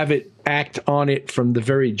can have it act on it from the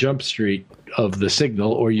very jump street of the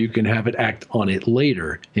signal, or you can have it act on it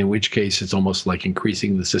later, in which case it's almost like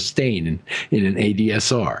increasing the sustain in an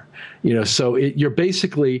ADSR. So you're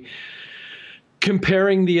basically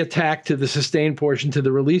comparing the attack to the sustain portion to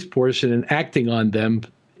the release portion and acting on them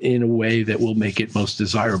in a way that will make it most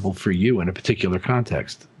desirable for you in a particular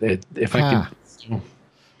context.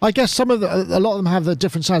 I guess a lot of them have the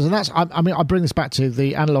different sounds, and that's. I mean, I bring this back to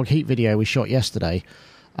the analog heat video we shot yesterday.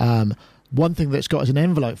 One thing that's got is an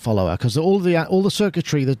envelope follower, because all the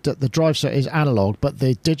circuitry, the drive set is analog, but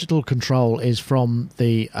the digital control is from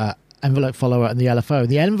the envelope follower and the LFO.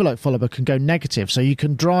 The envelope follower can go negative, so you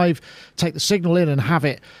can take the signal in and have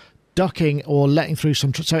it ducking or letting through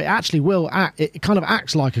some. So it actually will act. It kind of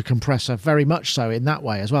acts like a compressor, very much so in that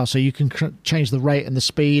way as well. So you can change the rate and the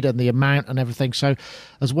speed and the amount and everything. So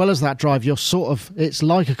as well as that drive, it's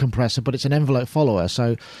like a compressor, but it's an envelope follower.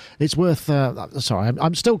 So it's worth. Sorry,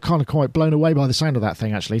 I'm still kind of quite blown away by the sound of that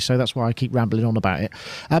thing actually. So that's why I keep rambling on about it.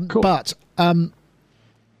 Cool. But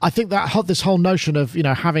I think that this whole notion of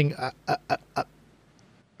having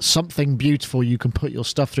something beautiful you can put your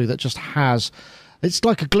stuff through that just has. It's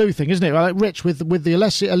like a glue thing, isn't it? Like Rich, with the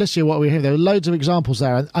Alicia, what we hear, there were loads of examples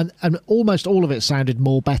there, and almost all of it sounded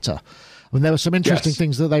more better. I mean, there were some interesting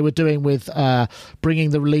things that they were doing with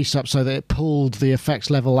bringing the release up so that it pulled the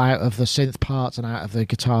effects level out of the synth parts and out of the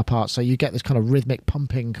guitar parts, so you get this kind of rhythmic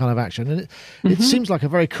pumping kind of action. And it seems like a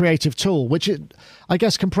very creative tool, which I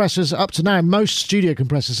guess compressors, up to now, most studio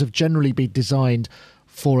compressors have generally been designed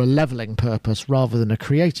for a leveling purpose rather than a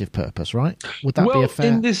creative purpose, right? Would that be a fair?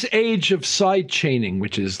 In this age of side chaining,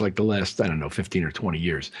 which is like the last, 15 or 20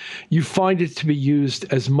 years, you find it to be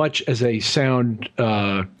used as much as a sound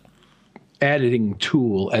editing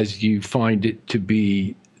tool as you find it to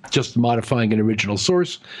be just modifying an original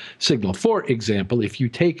source signal. For example, if you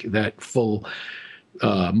take that full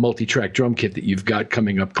multi-track drum kit that you've got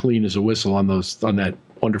coming up clean as a whistle on that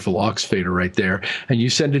wonderful aux fader right there, and you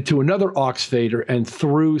send it to another aux fader and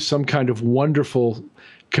through some kind of wonderful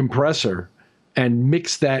compressor and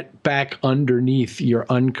mix that back underneath your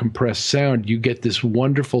uncompressed sound, you get this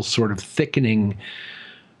wonderful sort of thickening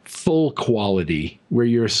full quality where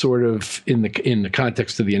you're sort of in the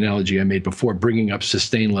context of the analogy I made before, bringing up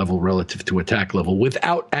sustain level relative to attack level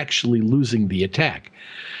without actually losing the attack.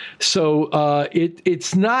 So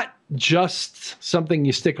it's not just something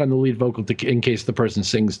you stick on the lead vocal in case the person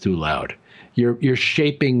sings too loud. You're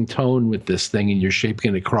shaping tone with this thing, and you're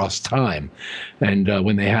shaping it across time. And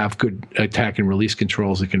when they have good attack and release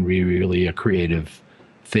controls, it can be really a creative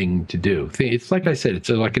thing to do. It's like I said, it's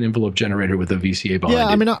like an envelope generator with a VCA behind it. Yeah,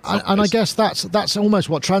 I mean, I guess that's almost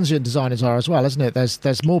what transient designers are as well, isn't it?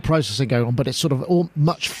 There's more processing going on, but it's sort of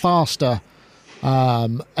much faster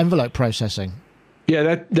envelope processing.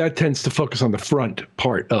 Yeah, that tends to focus on the front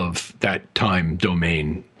part of that time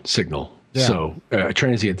domain signal. Yeah. So a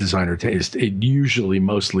transient designer is usually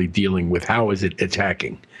mostly dealing with how is it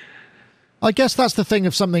attacking. I guess that's the thing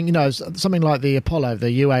of something, something like the Apollo,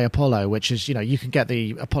 the UA Apollo, which is, you can get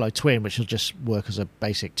the Apollo Twin, which will just work as a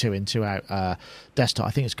basic 2-in, 2-out desktop.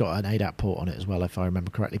 I think it's got an ADAT port on it as well, if I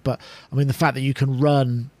remember correctly. But, I mean, the fact that you can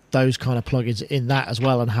run those kind of plugins in that as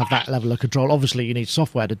well and have that level of control. Obviously, you need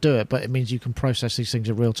software to do it, but it means you can process these things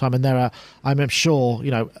in real time. And there are, I'm sure,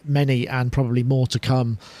 many and probably more to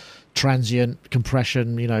come, transient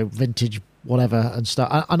compression, vintage, whatever and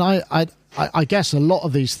stuff. And I guess a lot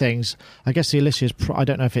of these things, I guess the Elysia's, I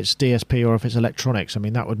don't know if it's DSP or if it's electronics. I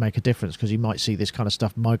mean, that would make a difference because you might see this kind of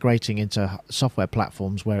stuff migrating into software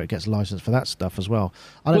platforms where it gets licensed for that stuff as well.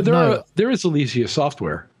 I don't know. There is Elysia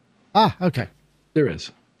software. Ah, okay. There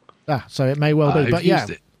is. Ah, so it may well be. But yeah,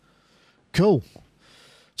 cool.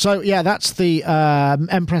 So yeah, that's the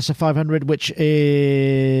Empressor 500, which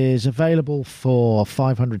is available for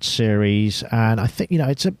 500 series, and I think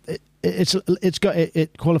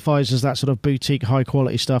it qualifies as that sort of boutique, high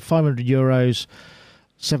quality stuff. €500,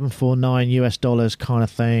 $749 kind of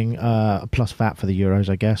thing, plus VAT for the euros,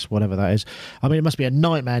 I guess, whatever that is. I mean, it must be a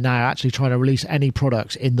nightmare now actually trying to release any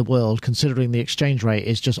products in the world, considering the exchange rate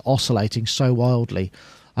is just oscillating so wildly.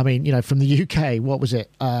 I mean, from the UK, what was it?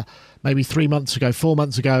 Maybe 4 months ago,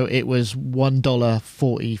 it was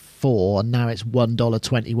 $1.44, and now it's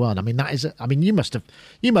 $1.21. I mean, that is. I mean, you must have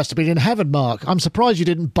been in heaven, Mark. I'm surprised you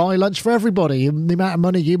didn't buy lunch for everybody. The amount of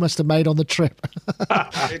money you must have made on the trip,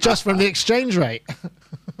 just from the exchange rate.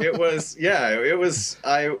 It was,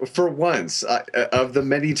 for once, of the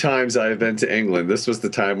many times I've been to England, this was the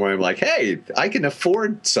time where I'm like, hey, I can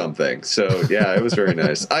afford something. So, yeah, it was very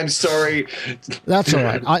nice. I'm sorry. That's all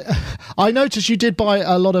right. I noticed you did buy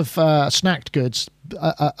a lot of snacked goods,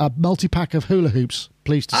 a multi-pack of hula hoops,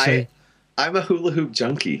 pleased to see. I'm a hula hoop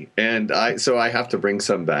junkie, and so I have to bring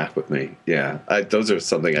some back with me. Yeah, those are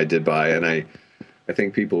something I did buy, and I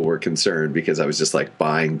think people were concerned because I was just like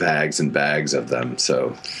buying bags and bags of them.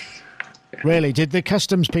 So, yeah. Really, did the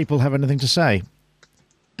customs people have anything to say?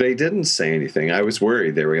 They didn't say anything. I was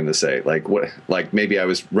worried they were going to say like maybe I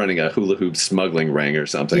was running a hula hoop smuggling ring or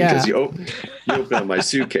something. Because you open up my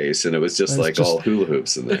suitcase and it was just all hula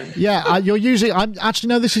hoops in there. Yeah, you're using. I'm actually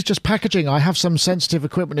no. This is just packaging. I have some sensitive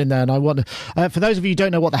equipment in there, and I want to. For those of you who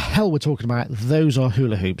don't know what the hell we're talking about, those are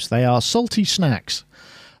hula hoops. They are salty snacks.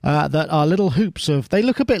 That are little hoops of, they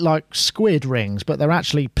look a bit like squid rings, but they're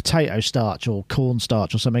actually potato starch or corn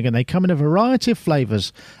starch or something, and they come in a variety of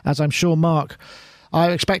flavours, as I'm sure Mark, I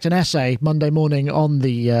expect an essay Monday morning on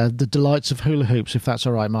the delights of hula hoops, if that's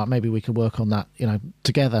all right, Mark. Maybe we could work on that,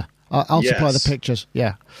 together. I'll supply the pictures,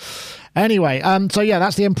 yeah. Anyway, so yeah,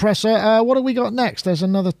 that's the Empressor. What have we got next? There's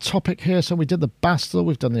another topic here. So we did the Bastille,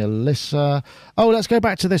 we've done the Alyssa. Oh, let's go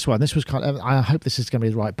back to this one. This was kind of, I hope this is going to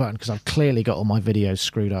be the right button because I've clearly got all my videos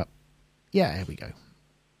screwed up. Yeah, here we go.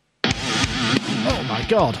 Oh my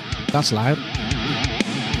God, that's loud.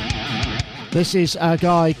 This is a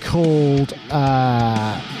guy called,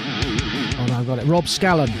 I've got it, Rob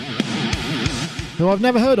Scallon, who I've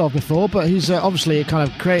never heard of before, but he's obviously a kind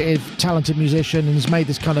of creative, talented musician, and has made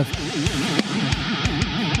this kind of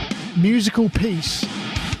musical piece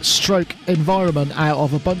stroke environment out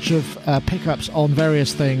of a bunch of pickups on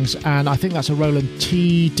various things, and I think that's a Roland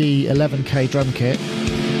TD11K drum kit,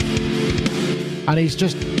 and he's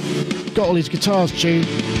just got all his guitars tuned,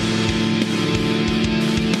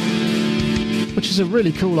 which is a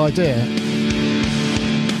really cool idea.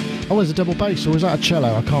 Oh, there's a double bass, or is that a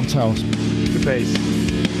cello? I can't tell. The bass.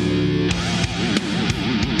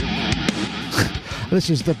 This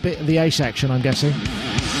is the A section, I'm guessing.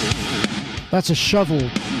 That's a shovel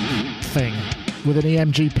thing with an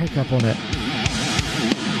EMG pickup on it.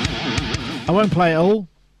 I won't play it all,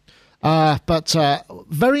 but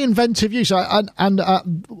very inventive use.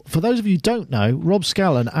 And for those of you who don't know, Rob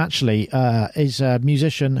Scallon actually is a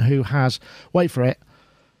musician who has, wait for it,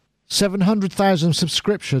 700,000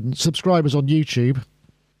 subscribers on YouTube,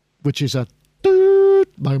 which is a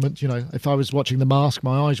moment. If I was watching The Mask,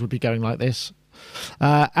 my eyes would be going like this.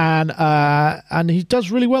 And he does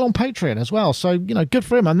really well on Patreon as well. So good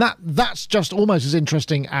for him. And that's just almost as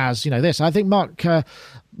interesting as this. I think Mark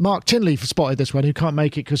Tinley spotted this one, who can't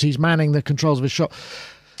make it because he's manning the controls of his shop.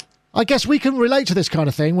 I guess we can relate to this kind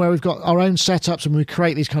of thing where we've got our own setups and we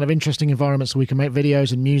create these kind of interesting environments so we can make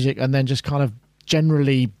videos and music and then just kind of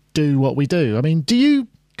generally do what we do. I mean, do you?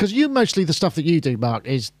 Because mostly the stuff that you do, Mark,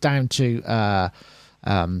 is down to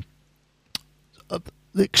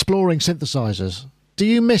exploring synthesizers. Do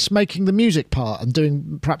you miss making the music part and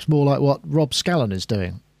doing perhaps more like what Rob Scallon is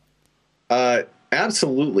doing?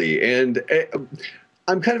 Absolutely. And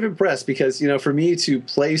I'm kind of impressed because, for me to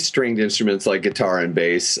play stringed instruments like guitar and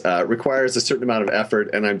bass requires a certain amount of effort,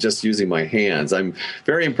 and I'm just using my hands. I'm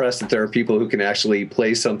very impressed that there are people who can actually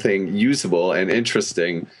play something usable and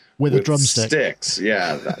interesting with a drumstick. Sticks.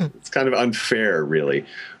 Yeah, it's kind of unfair, really.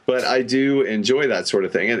 But I do enjoy that sort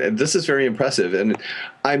of thing. And this is very impressive. And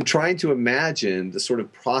I'm trying to imagine the sort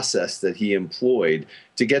of process that he employed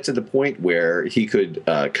to get to the point where he could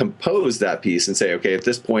compose that piece and say, okay, at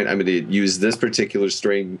this point, I'm going to use this particular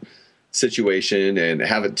string situation and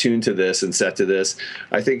have it tuned to this and set to this.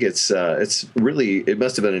 I think it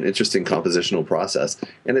must have been an interesting compositional process,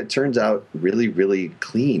 and it turns out really, really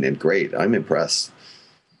clean and great. I'm impressed.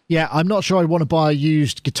 Yeah, I'm not sure I'd want to buy a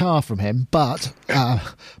used guitar from him, but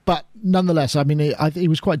nonetheless, I mean, he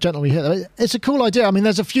was quite gentle here. It's a cool idea. I mean,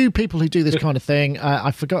 there's a few people who do this kind of thing.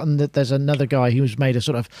 I've forgotten that there's another guy who's made a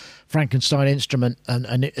sort of Frankenstein instrument,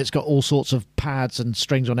 and it's got all sorts of pads and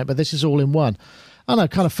strings on it, but this is all in one. I know,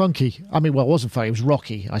 kind of funky. I mean, well, it wasn't funky. It was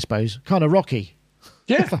rocky, I suppose. Kind of rocky.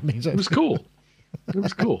 Yeah, that means it was cool. It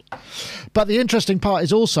was cool. But the interesting part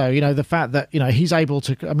is also, the fact that, he's able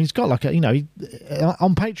to, I mean, he's got like on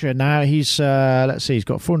Patreon now, he's, let's see, he's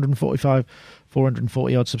got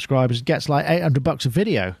 440 odd subscribers, gets like $800 a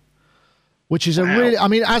video, which is really, I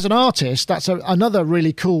mean, as an artist, that's another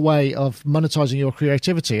really cool way of monetizing your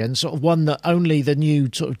creativity, and sort of one that only the new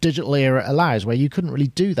sort of digital era allows, where you couldn't really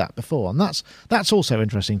do that before. And that's also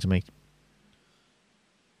interesting to me.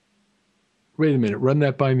 Wait a minute, run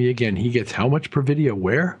that by me again. He gets how much per video?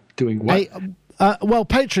 Where? Doing what? Well,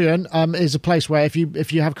 Patreon is a place where if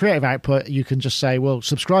you have creative output, you can just say, well,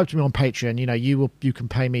 subscribe to me on Patreon. You can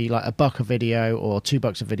pay me like $1 a video or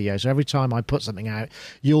 $2 a video. So every time I put something out,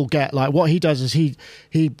 you'll get, like, what he does is he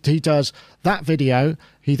does that video.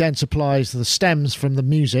 He then supplies the stems from the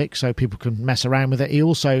music so people can mess around with it. He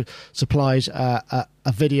also supplies a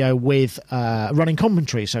video with running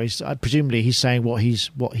commentary. So presumably he's saying what he's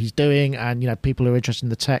doing, and people who are interested in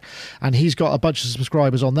the tech. And he's got a bunch of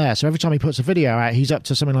subscribers on there. So every time he puts a video out, he's up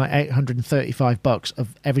to something like $835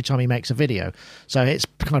 of every time he makes a video. So it's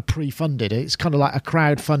kind of pre-funded. It's kind of like a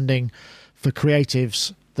crowdfunding for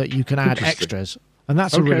creatives that you can add extras, and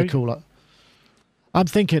that's a really cool. I'm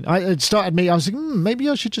thinking, I was thinking, maybe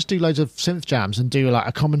I should just do loads of synth jams and do like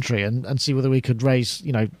a commentary and see whether we could raise,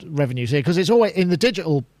 revenues here. Because it's always in the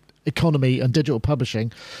digital economy and digital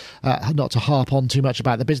publishing, not to harp on too much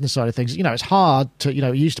about the business side of things. It's hard to,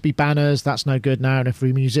 it used to be banners, that's no good now. And if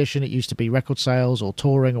you're a musician, it used to be record sales or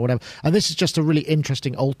touring or whatever. And this is just a really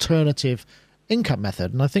interesting alternative income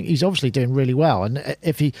method, and I think he's obviously doing really well. And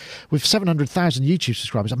with 700,000 YouTube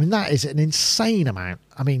subscribers, I mean, that is an insane amount.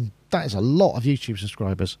 I mean, that is a lot of YouTube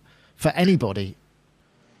subscribers for anybody.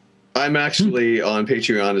 I'm actually on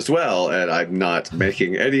Patreon as well, and I'm not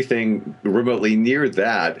making anything remotely near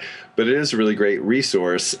that, but it is a really great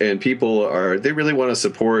resource, and people they really want to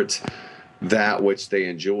support that which they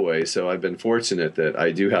enjoy. So I've been fortunate that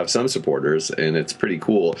I do have some supporters, and it's pretty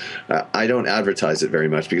cool. I don't advertise it very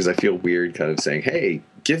much because I feel weird kind of saying, hey,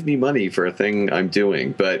 give me money for a thing I'm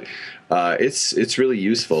doing. But it's really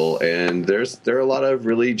useful, and there are a lot of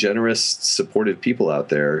really generous, supportive people out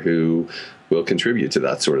there who will contribute to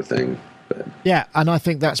that sort of thing. Yeah, and I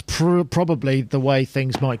think that's probably the way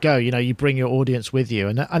things might go. You bring your audience with you,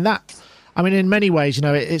 and that, I mean, in many ways,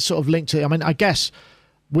 it's sort of linked to, I mean, I guess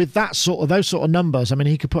with those sort of numbers, I mean,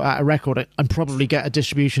 he could put out a record and probably get a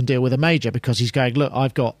distribution deal with a major, because he's going, look,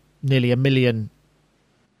 I've got nearly 1 million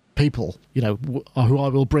people, who I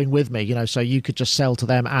will bring with me, so you could just sell to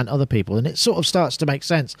them and other people, and it sort of starts to make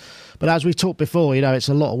sense. But as we've talked before, it's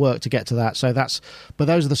a lot of work to get to that. But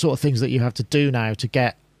those are the sort of things that you have to do now to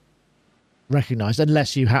get recognised,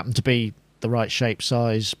 unless you happen to be the right shape,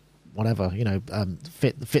 size, whatever,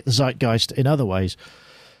 fit the zeitgeist in other ways.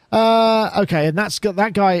 Okay, and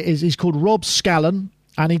that guy he's called Rob Scallon,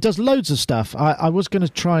 and he does loads of stuff. I was going to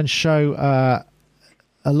try and show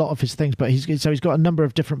a lot of his things, but he's got a number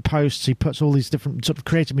of different posts. He puts all these different sort of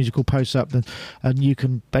creative musical posts up, and you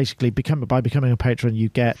can basically by becoming a patron, you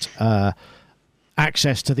get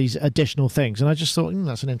access to these additional things. And I just thought,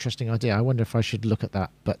 that's an interesting idea. I wonder if I should look at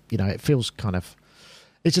that. But it feels kind of.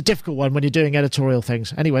 It's a difficult one when you're doing editorial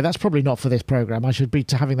things. Anyway, that's probably not for this program. I should be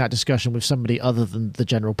having that discussion with somebody other than the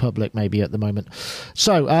general public, maybe, at the moment.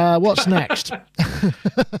 So, what's next?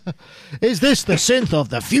 Is this the synth of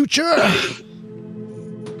the future?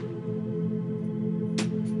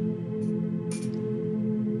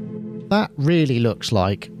 That really looks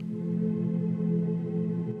like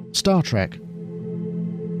Star Trek.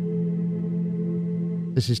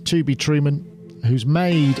 This is Toby Truman, who's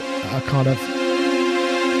made a kind of...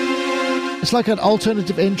 It's like an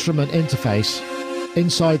alternative instrument interface.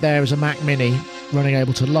 Inside there is a Mac Mini running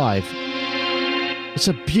Ableton Live. It's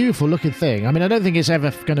a beautiful looking thing. I mean, I don't think it's ever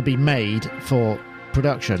going to be made for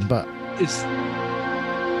production, but... Is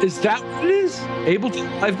that what it is?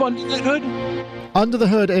 Ableton Live under the hood? Under the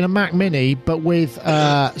hood in a Mac Mini, but with...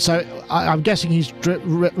 I'm guessing he's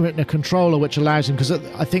written a controller which allows him... Because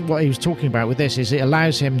I think what he was talking about with this is it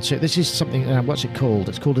allows him to... This is something... what's it called?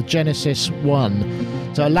 It's called a Genesis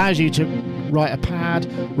 1. So it allows you to write a pad,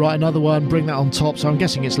 write another one, bring that on top. So I'm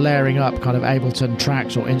guessing it's layering up kind of Ableton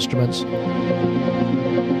tracks or instruments.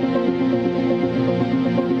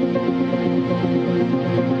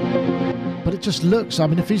 But it just looks, I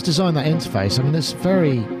mean, if he's designed that interface, I mean, it's a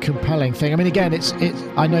very compelling thing. I mean, again, it's.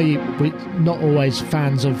 I know we're not always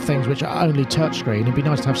fans of things which are only touchscreen. It'd be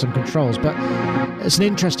nice to have some controls, but it's an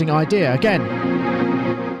interesting idea. Again,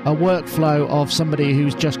 a workflow of somebody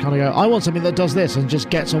who's just kind of go, I want something that does this, and just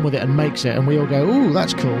gets on with it and makes it, and we all go, ooh,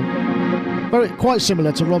 that's cool. Very, quite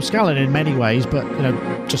similar to Rob Scallon in many ways, but, you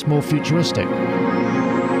know, just more futuristic.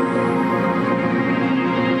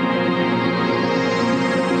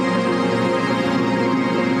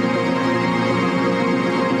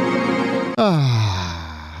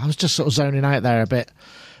 I was just sort of zoning out there a bit.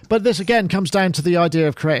 But this, again, comes down to the idea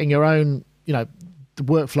of creating your own, you know, the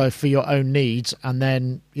workflow for your own needs. And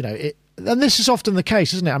then, you know, and this is often the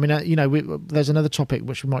case, isn't it? I mean, you know, there's another topic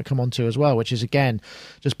which we might come on to as well, which is, again,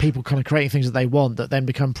 just people kind of creating things that they want that then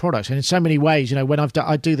become products. And in so many ways, you know, when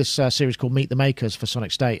I do this series called Meet the Makers for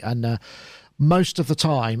Sonic State, and most of the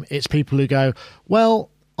time it's people who go, well,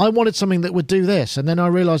 I wanted something that would do this, and then I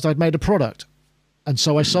realised I'd made a product, and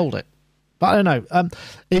so I sold it. But I don't know.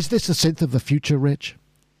 Is this the synth of the future, Rich?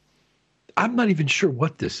 I'm not even sure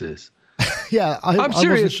what this is. Yeah, I'm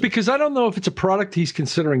serious because I don't know if it's a product he's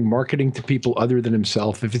considering marketing to people other than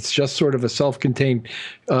himself, if it's just sort of a self-contained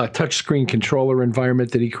touchscreen controller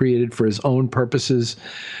environment that he created for his own purposes.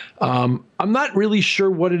 I'm not really sure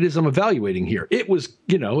what it is I'm evaluating here. It was,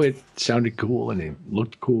 you know, it sounded cool and it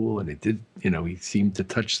looked cool and it did, you know, he seemed to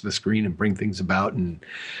touch the screen and bring things about, and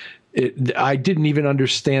I didn't even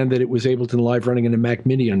understand that it was Ableton Live running in a Mac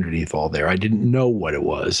Mini underneath all there. I didn't know what it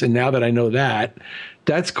was. And now that I know that,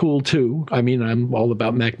 that's cool too. I mean, I'm all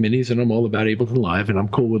about Mac Minis and I'm all about Ableton Live, and I'm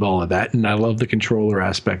cool with all of that. And I love the controller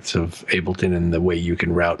aspects of Ableton and the way you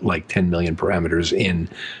can route like 10 million parameters in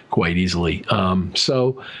quite easily.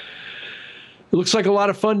 So it looks like a lot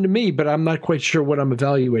of fun to me, but I'm not quite sure what I'm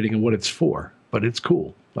evaluating and what it's for. But it's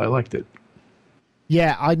cool. I liked it.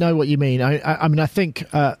 Yeah, I know what you mean. I mean, I think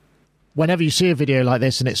whenever you see a video like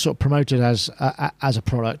this and it's sort of promoted as a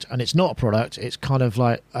product and it's not a product, it's kind of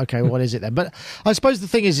like, okay, what is it then? But I suppose the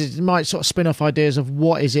thing is it might sort of spin off ideas of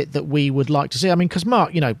what is it that we would like to see. I mean, because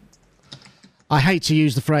Mark, you know, I hate to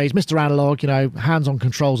use the phrase Mr. Analog, you know, hands-on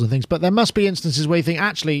controls and things, but there must be instances where you think,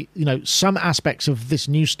 actually, you know, some aspects of this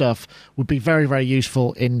new stuff would be very, very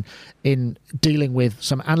useful in dealing with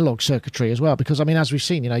some analog circuitry as well. Because, I mean, as we've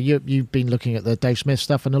seen, you know, you've been looking at the Dave Smith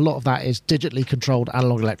stuff, and a lot of that is digitally controlled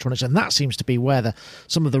analog electronics, and that seems to be where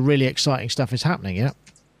some of the really exciting stuff is happening, yeah?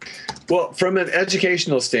 Well, from an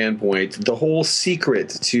educational standpoint, the whole secret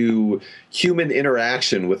to human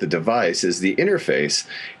interaction with a device is the interface.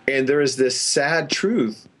 And there is this sad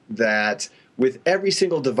truth that with every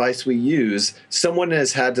single device we use, someone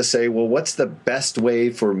has had to say, well, what's the best way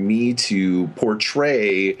for me to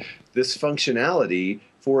portray this functionality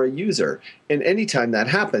for a user? And anytime that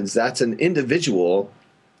happens, that's an individual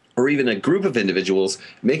or even a group of individuals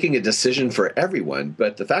making a decision for everyone.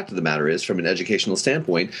 But the fact of the matter is, from an educational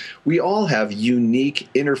standpoint, we all have unique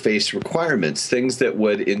interface requirements, things that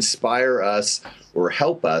would inspire us or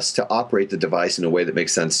help us to operate the device in a way that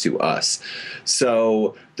makes sense to us.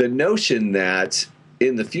 So the notion that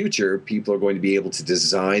in the future, people are going to be able to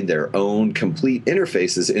design their own complete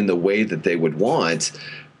interfaces in the way that they would want,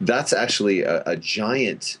 that's actually a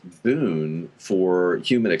giant boon for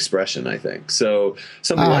human expression, I think. So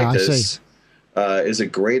something like this is a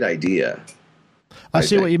great idea. I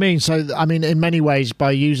see what you mean. So, I mean, in many ways, by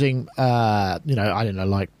using, you know, I don't know,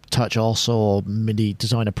 like TouchOS or MIDI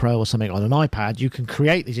Designer Pro or something on an iPad, you can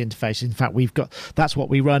create these interfaces. In fact, that's what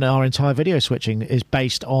we run our entire video switching is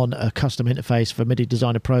based on a custom interface for MIDI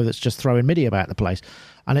Designer Pro that's just throwing MIDI about the place.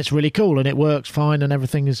 And it's really cool and it works fine and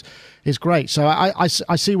everything is great. So I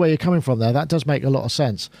see where you're coming from there. That does make a lot of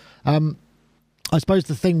sense. I suppose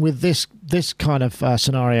the thing with this kind of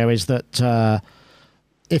scenario is that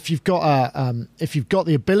if you've got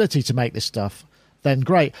the ability to make this stuff, then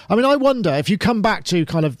great. I mean, I wonder if you come back to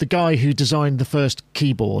kind of the guy who designed the first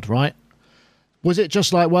keyboard, right? Was it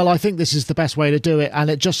just like, well, I think this is the best way to do it, and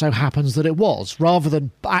it just so happens that it was, rather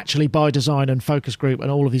than actually by design and focus group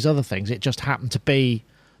and all of these other things, it just happened to be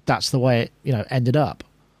that's the way it, you know, ended up.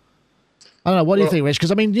 I don't know. What do you think, Rich?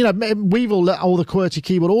 Because, I mean, you know, Weevil, all the QWERTY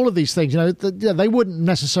keyboard, all of these things, you know, they wouldn't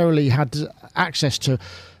necessarily had access to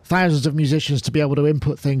thousands of musicians to be able to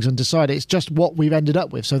input things and decide. It's just what we've ended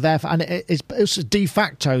up with. So therefore, and it's de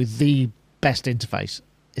facto the best interface,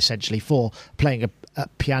 essentially, for playing a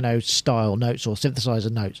piano-style notes or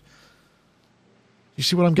synthesizer notes. You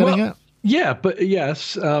see what I'm getting at? Yeah, but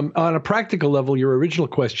yes, on a practical level, your original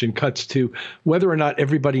question cuts to whether or not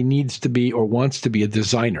everybody needs to be or wants to be a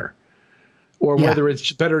designer, or whether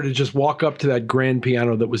it's better to just walk up to that grand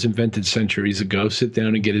piano that was invented centuries ago, sit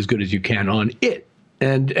down and get as good as you can on it.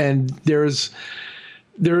 And there is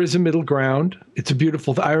a middle ground. It's a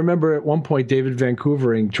beautiful I remember at one point David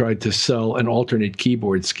Vancouvering tried to sell an alternate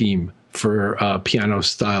keyboard scheme for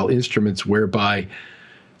piano-style instruments whereby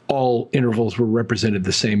all intervals were represented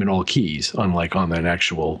the same in all keys, unlike on an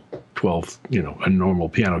actual 12, a normal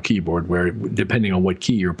piano keyboard where depending on what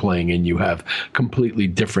key you're playing in, you have completely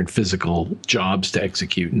different physical jobs to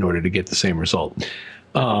execute in order to get the same result.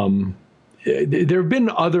 There have been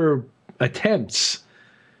other attempts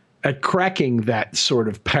at cracking that sort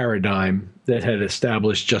of paradigm that had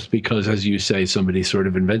established just because, as you say, somebody sort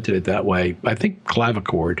of invented it that way. I think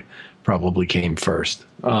clavichord probably came first.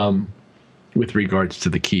 With regards to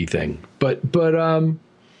the key thing, but I'm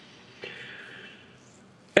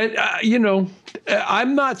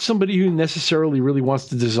not somebody who necessarily really wants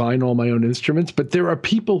to design all my own instruments, but there are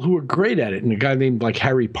people who are great at it. And a guy named like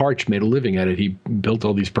Harry Parch made a living at it. He built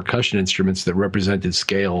all these percussion instruments that represented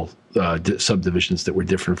scale subdivisions that were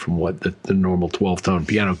different from what the normal 12-tone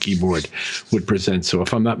piano keyboard would present. So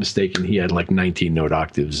if I'm not mistaken, he had like 19 note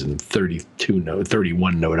octaves and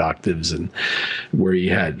 31 note octaves, and where he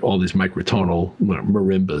had all these microtonal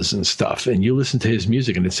marimbas and stuff. And you listen to his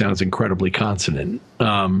music and it sounds incredibly consonant.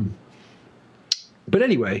 But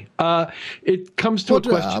anyway, it comes to a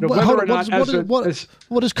question of whether or not...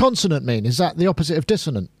 What does consonant mean? Is that the opposite of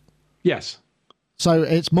dissonant? Yes. So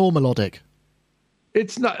it's more melodic.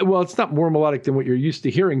 It's not more melodic than what you're used to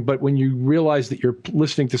hearing, but when you realize that you're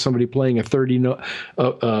listening to somebody playing a 30-note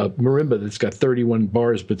marimba that's got 31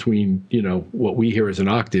 bars between, what we hear as an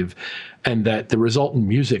octave, and that the resultant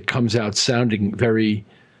music comes out sounding very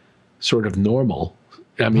sort of normal.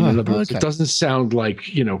 I mean, in other words, it doesn't sound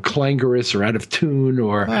like, clangorous or out of tune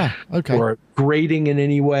or grating in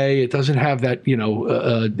any way. It doesn't have that,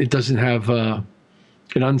 it doesn't have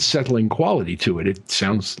an unsettling quality to it. It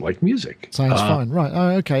sounds like music. Sounds fine. Right. Oh,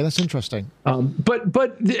 okay. That's interesting. But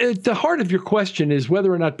the heart of your question is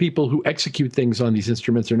whether or not people who execute things on these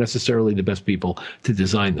instruments are necessarily the best people to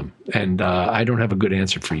design them. And I don't have a good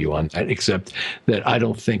answer for you on that, except that I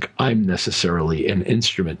don't think I'm necessarily an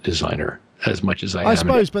instrument designer as much as I am. I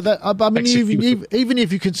suppose, but even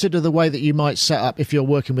if you consider the way that you might set up, if you're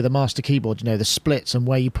working with a master keyboard, the splits and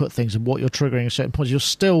where you put things and what you're triggering at certain points, you're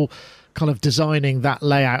still kind of designing that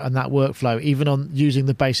layout and that workflow, even on using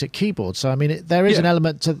the basic keyboard. So, I mean, there is an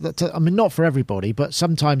element to, I mean, not for everybody, but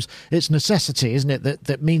sometimes it's necessity, isn't it?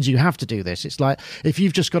 That means you have to do this. It's like, if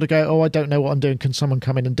you've just got to go, oh, I don't know what I'm doing, can someone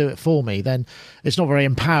come in and do it for me? Then it's not very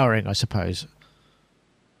empowering, I suppose.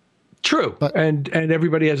 True. But, and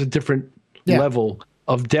everybody has a different level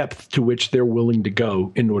of depth to which they're willing to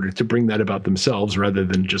go in order to bring that about themselves, rather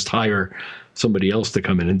than just hire somebody else to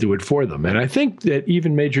come in and do it for them. And I think that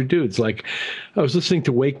even major dudes, like I was listening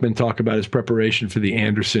to Wakeman talk about his preparation for the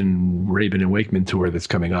Anderson, Rabin, and Wakeman tour that's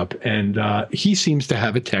coming up, and he seems to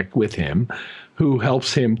have a tech with him who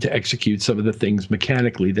helps him to execute some of the things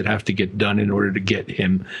mechanically that have to get done in order to get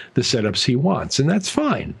him the setups he wants. And that's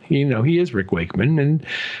fine. He is Rick Wakeman, and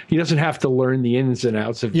he doesn't have to learn the ins and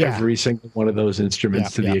outs of every single one of those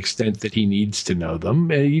instruments to the extent that he needs to know them.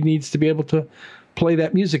 And he needs to be able to play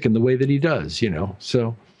that music in the way that he does,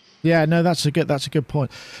 so... Yeah, no, that's a good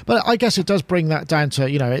point. But I guess it does bring that down to,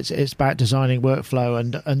 it's about designing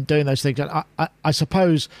workflow and doing those things. And I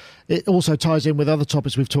suppose it also ties in with other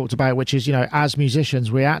topics we've talked about, which is, as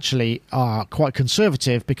musicians, we actually are quite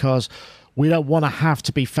conservative because we don't want to have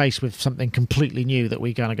to be faced with something completely new that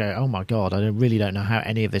we're going to go, oh my God, I really don't know how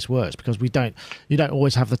any of this works, because you don't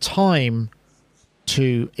always have the time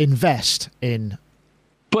to invest in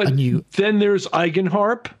a new... Then there's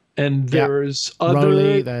Eigenharp. And there's other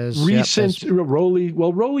Rowley, recent Rowley.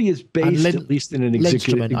 Well, Rowley is based at least in an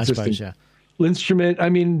existing instrument. I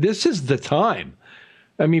mean, this is the time.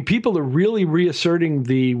 I mean, people are really reasserting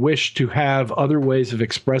the wish to have other ways of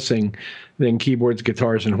expressing than keyboards,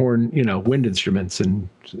 guitars, and horn, wind instruments and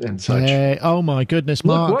such. Oh my goodness,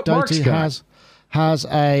 Mark Doty has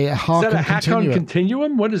a Harken. Is that a Hakon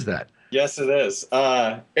Continuum? What is that? Yes, it is.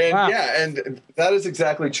 And that is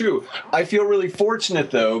exactly true. I feel really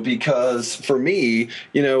fortunate, though, because for me,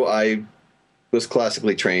 I was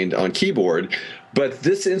classically trained on keyboard, but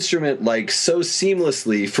this instrument, so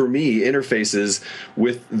seamlessly for me, interfaces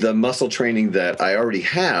with the muscle training that I already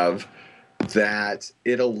have, that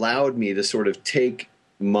it allowed me to sort of take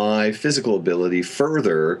my physical ability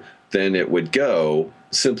further than it would go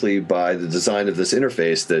simply by the design of this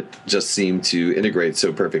interface that just seemed to integrate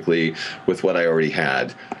so perfectly with what I already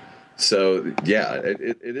had. So yeah,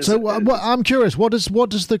 it is. So I'm curious. What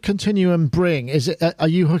does the Continuum bring? Is it are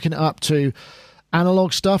you hooking it up to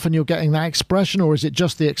analog stuff and you're getting that expression, or is it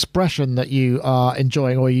just the expression that you are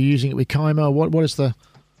enjoying, or are you using it with Kyma? What is the?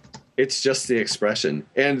 It's just the expression,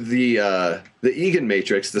 and the Egan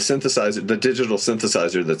Matrix, the synthesizer, the digital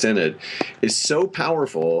synthesizer that's in it, is so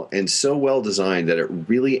powerful and so well designed that it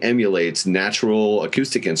really emulates natural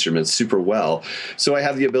acoustic instruments super well. So I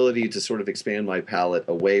have the ability to sort of expand my palette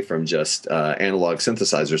away from just analog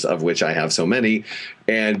synthesizers, of which I have so many,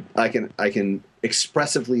 and I can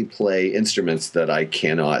expressively play instruments that I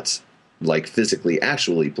cannot physically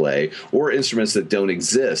actually play, or instruments that don't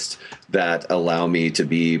exist that allow me to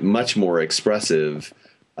be much more expressive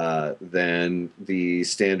than the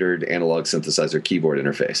standard analog synthesizer keyboard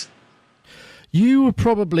interface. You would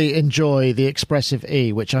probably enjoy the Expressive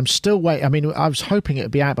E, which I'm still waiting. I mean, I was hoping it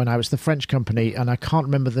would be out by now. It's the French company, and I can't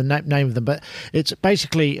remember the name of them, but it's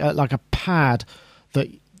basically like a pad that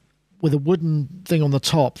with a wooden thing on the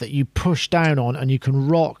top that you push down on, and you can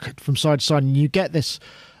rock from side to side, and you get this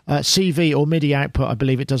CV or MIDI output. I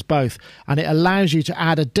believe it does both, and it allows you to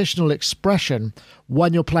add additional expression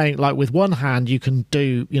when you're playing. Like with one hand, you can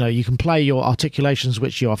do, you can play your articulations,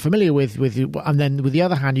 which you are familiar with, and then with the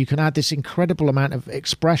other hand, you can add this incredible amount of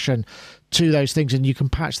expression to those things, and you can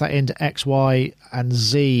patch that into X, Y, and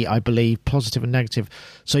Z, I believe, positive and negative.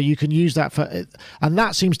 So you can use that for, and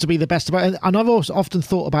that seems to be the best about it. And I've also often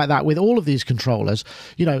thought about that with all of these controllers.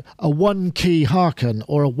 A one key Harken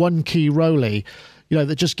or a one key Roly,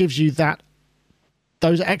 that just gives you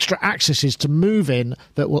those extra accesses to move in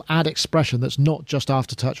that will add expression that's not just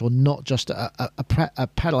aftertouch or not just a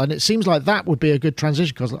pedal. And it seems like that would be a good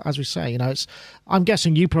transition because, as we say, I'm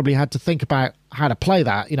guessing you probably had to think about how to play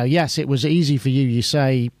that. Yes, it was easy for you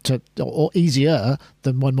say, or easier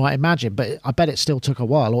than one might imagine, but I bet it still took a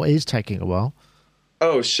while, or is taking a while.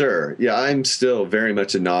 Oh, sure. Yeah, I'm still very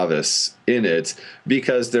much a novice in it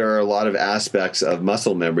because there are a lot of aspects of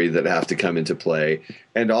muscle memory that have to come into play,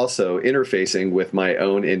 and also interfacing with my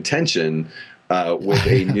own intention with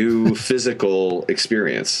a new physical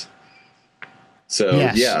experience. So,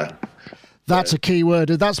 yes. Yeah. That's a key word.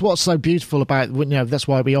 That's what's so beautiful about, that's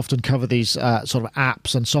why we often cover these sort of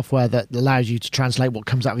apps and software that allows you to translate what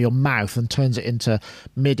comes out of your mouth and turns it into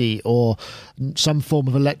MIDI or some form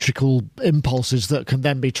of electrical impulses that can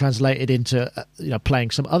then be translated into,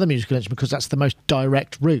 playing some other musical instrument, because that's the most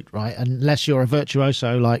direct route, right? Unless you're a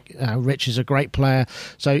virtuoso, like Rich is a great player.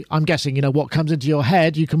 So I'm guessing, what comes into your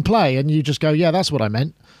head, you can play, and you just go, yeah, that's what I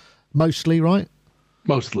meant. Mostly, right?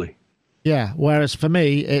 Mostly. Yeah. Whereas for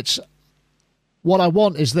me, it's, what I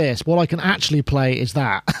want is this. What I can actually play is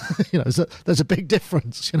that. There's a big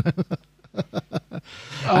difference. And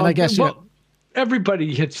I guess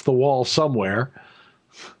everybody hits the wall somewhere.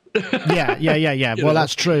 Yeah. Well,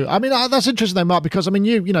 that's true. I mean, that's interesting though, Mark, because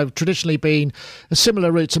you've traditionally been a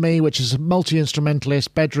similar route to me, which is a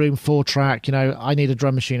multi-instrumentalist, bedroom, 4-track. I need a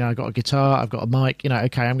drum machine. I've got a guitar. I've got a mic.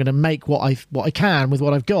 Okay, I'm going to make what I can with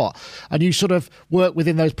what I've got, and you sort of work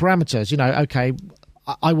within those parameters. Okay.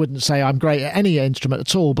 I wouldn't say I'm great at any instrument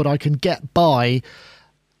at all, but I can get by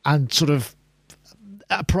and sort of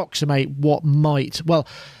approximate what might. Well,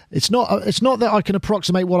 it's not that I can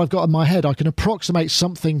approximate what I've got in my head. I can approximate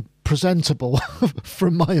something presentable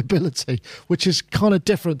from my ability, which is kind of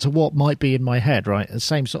different to what might be in my head, right? The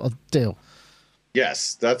same sort of deal.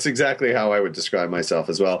 Yes, that's exactly how I would describe myself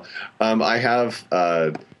as well. I have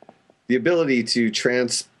the ability to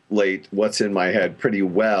translate what's in my head pretty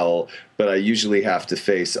well, but I usually have to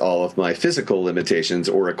face all of my physical limitations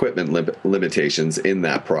or equipment limitations in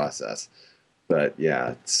that process. But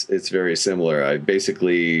yeah, it's very similar. I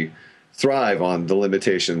basically thrive on the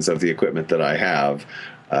limitations of the equipment that I have.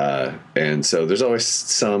 And so there's always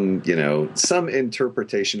some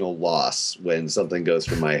interpretational loss when something goes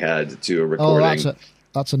from my head to a recording. Oh,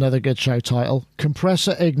 that's another good show title.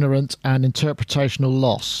 Compressor Ignorant and Interpretational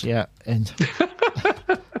Loss. Yeah. And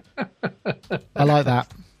I like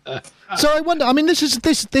that. So I wonder,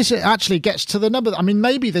 this actually gets to the number.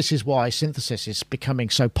 Maybe this is why synthesis is becoming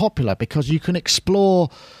so popular, because you can explore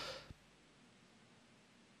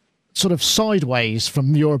sort of sideways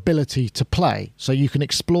from your ability to play. So you can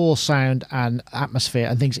explore sound and atmosphere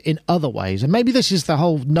and things in other ways. And maybe this is the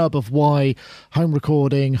whole nub of why home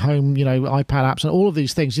recording, iPad apps and all of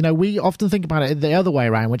these things, we often think about it the other way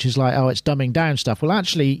around, which is like, oh, it's dumbing down stuff. Well,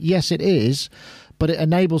 actually, yes, it is, but it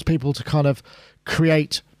enables people to kind of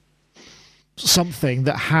create something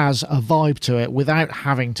that has a vibe to it without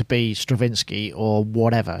having to be Stravinsky or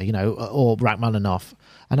whatever, or Rachmaninoff.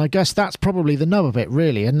 And I guess that's probably the nub of it,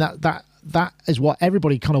 really. And that that is what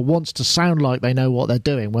everybody kind of wants to sound like they know what they're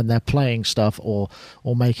doing when they're playing stuff or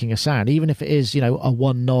making a sound, even if it is, you know, a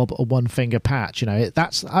one knob or one finger patch. You know,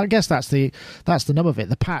 I guess that's the nub of it.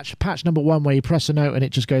 The patch number one, where you press a note and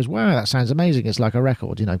it just goes, wow, that sounds amazing. It's like a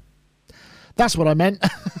record, you know. That's what I meant.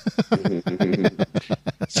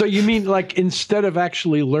 So you mean like instead of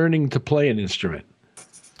actually learning to play an instrument?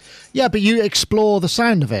 Yeah, but you explore the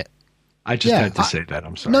sound of it. I just had to say that.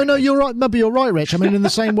 I'm sorry. No, you're right. No, but you're right, Rich. I mean, in the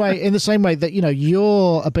same way that, you know,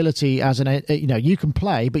 your ability as you know, you can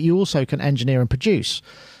play, but you also can engineer and produce.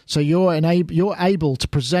 So you're able to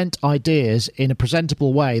present ideas in a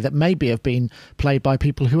presentable way that maybe have been played by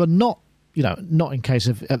people who are not, you know, not in case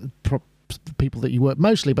of people that you work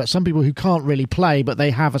mostly, but some people who can't really play, but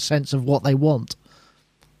they have a sense of what they want.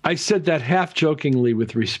 I said that half jokingly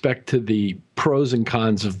with respect to the pros and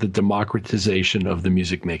cons of the democratization of the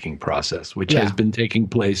music making process, which has been taking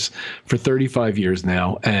place for 35 years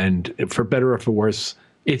now. And for better or for worse,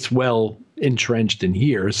 it's well entrenched in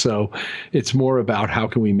here. So it's more about how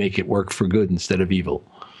can we make it work for good instead of evil.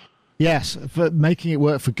 Yes, for making it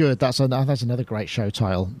work for good. That's another great show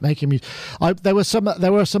title. Making music. There were some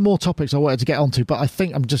more topics I wanted to get onto, but I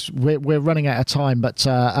think we're running out of time. But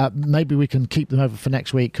maybe we can keep them over for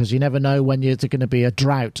next week, because you never know when there's going to be a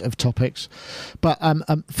drought of topics. But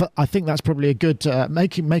I think that's probably a good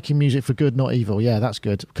making music for good, not evil. Yeah, that's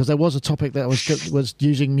good, because there was a topic that was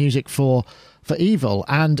using music for evil,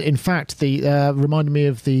 and in fact, the reminded me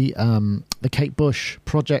of the Kate Bush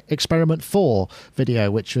Project Experiment 4 video,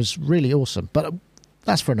 which was really awesome. But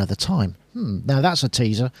that's for another time. Now that's a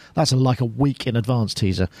teaser. That's like a week in advance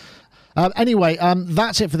teaser. Anyway,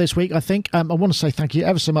 that's it for this week, I think. I want to say thank you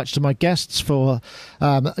ever so much to my guests for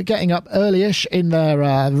getting up early-ish in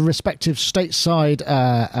their respective stateside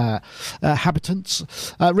habitants.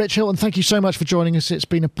 Rich Hilton, thank you so much for joining us. It's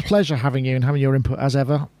been a pleasure having you and having your input as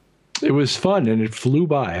ever. It was fun, and it flew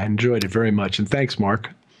by. I enjoyed it very much, and thanks, Mark.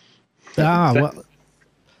 Well,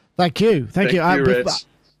 thank you. Thank you, Rich.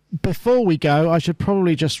 Before we go, I should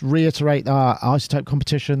probably just reiterate our iZotope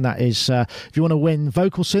competition. That is, if you want to win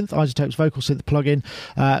Vocal Synth, iZotope's Vocal Synth plugin,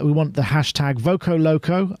 we want the hashtag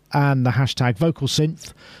VocoLoco and the hashtag Vocal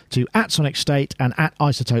Synth to @SonicState and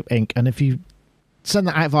 @iZotope Inc. And if you send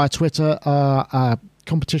that out via Twitter,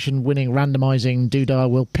 competition winning randomizing doodah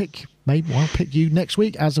will pick. Maybe I'll pick you next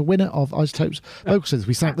week as a winner of iZotope's Vocal Synth.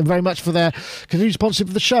 We thank them very much for their continued sponsorship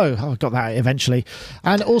of the show. I got that eventually.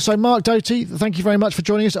 And also, Mark Doty, thank you very much for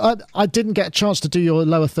joining us. I didn't get a chance to do your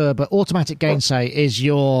lower third, but Automatic Gainsay is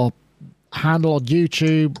your handle on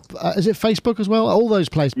YouTube. Is it Facebook as well? All those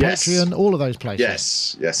places. Yes. Patreon, all of those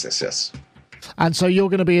places. Yes. And so you're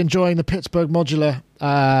going to be enjoying the Pittsburgh Modular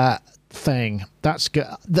thing. That's good.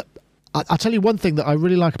 I'll tell you one thing that I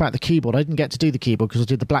really like about the keyboard. I didn't get to do the keyboard because I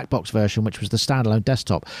did the black box version, which was the standalone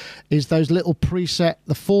desktop, is those little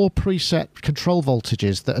the 4 preset control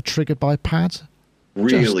voltages that are triggered by pads.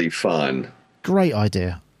 Really fun. Great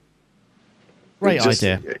idea. Great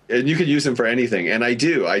idea. And you could use them for anything. And I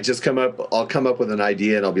do. I'll come up with an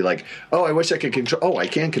idea and I'll be like, oh, I wish I could control. Oh, I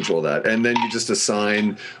can control that. And then you just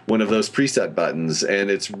assign one of those preset buttons.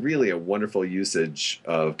 And it's really a wonderful usage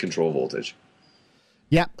of control voltage.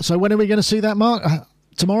 Yeah. So when are we going to see that, Mark?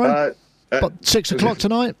 Tomorrow? 6 o'clock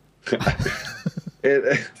tonight?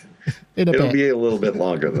 It'll be a little bit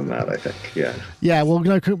longer than that, I think. Yeah. Yeah. Well,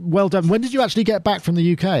 no, well done. When did you actually get back from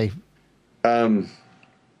the UK?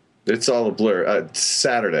 It's all a blur. Last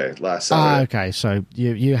Saturday. Okay. So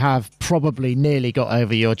you have probably nearly got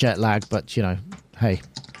over your jet lag, but, you know, hey.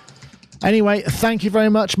 Anyway, thank you very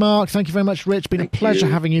much, Mark. Thank you very much, Rich. Been a pleasure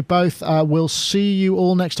having you both. We'll see you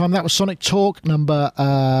all next time. That was Sonic Talk number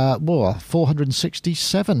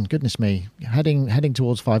 467. Goodness me, heading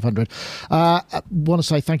towards 500. Want to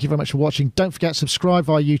say thank you very much for watching. Don't forget, subscribe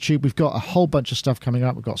via YouTube. We've got a whole bunch of stuff coming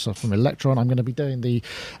up. We've got stuff from Electron. I'm going to be doing the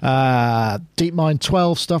DeepMind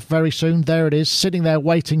 12 stuff very soon. There it is, sitting there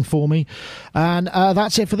waiting for me. And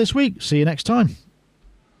that's it for this week. See you next time.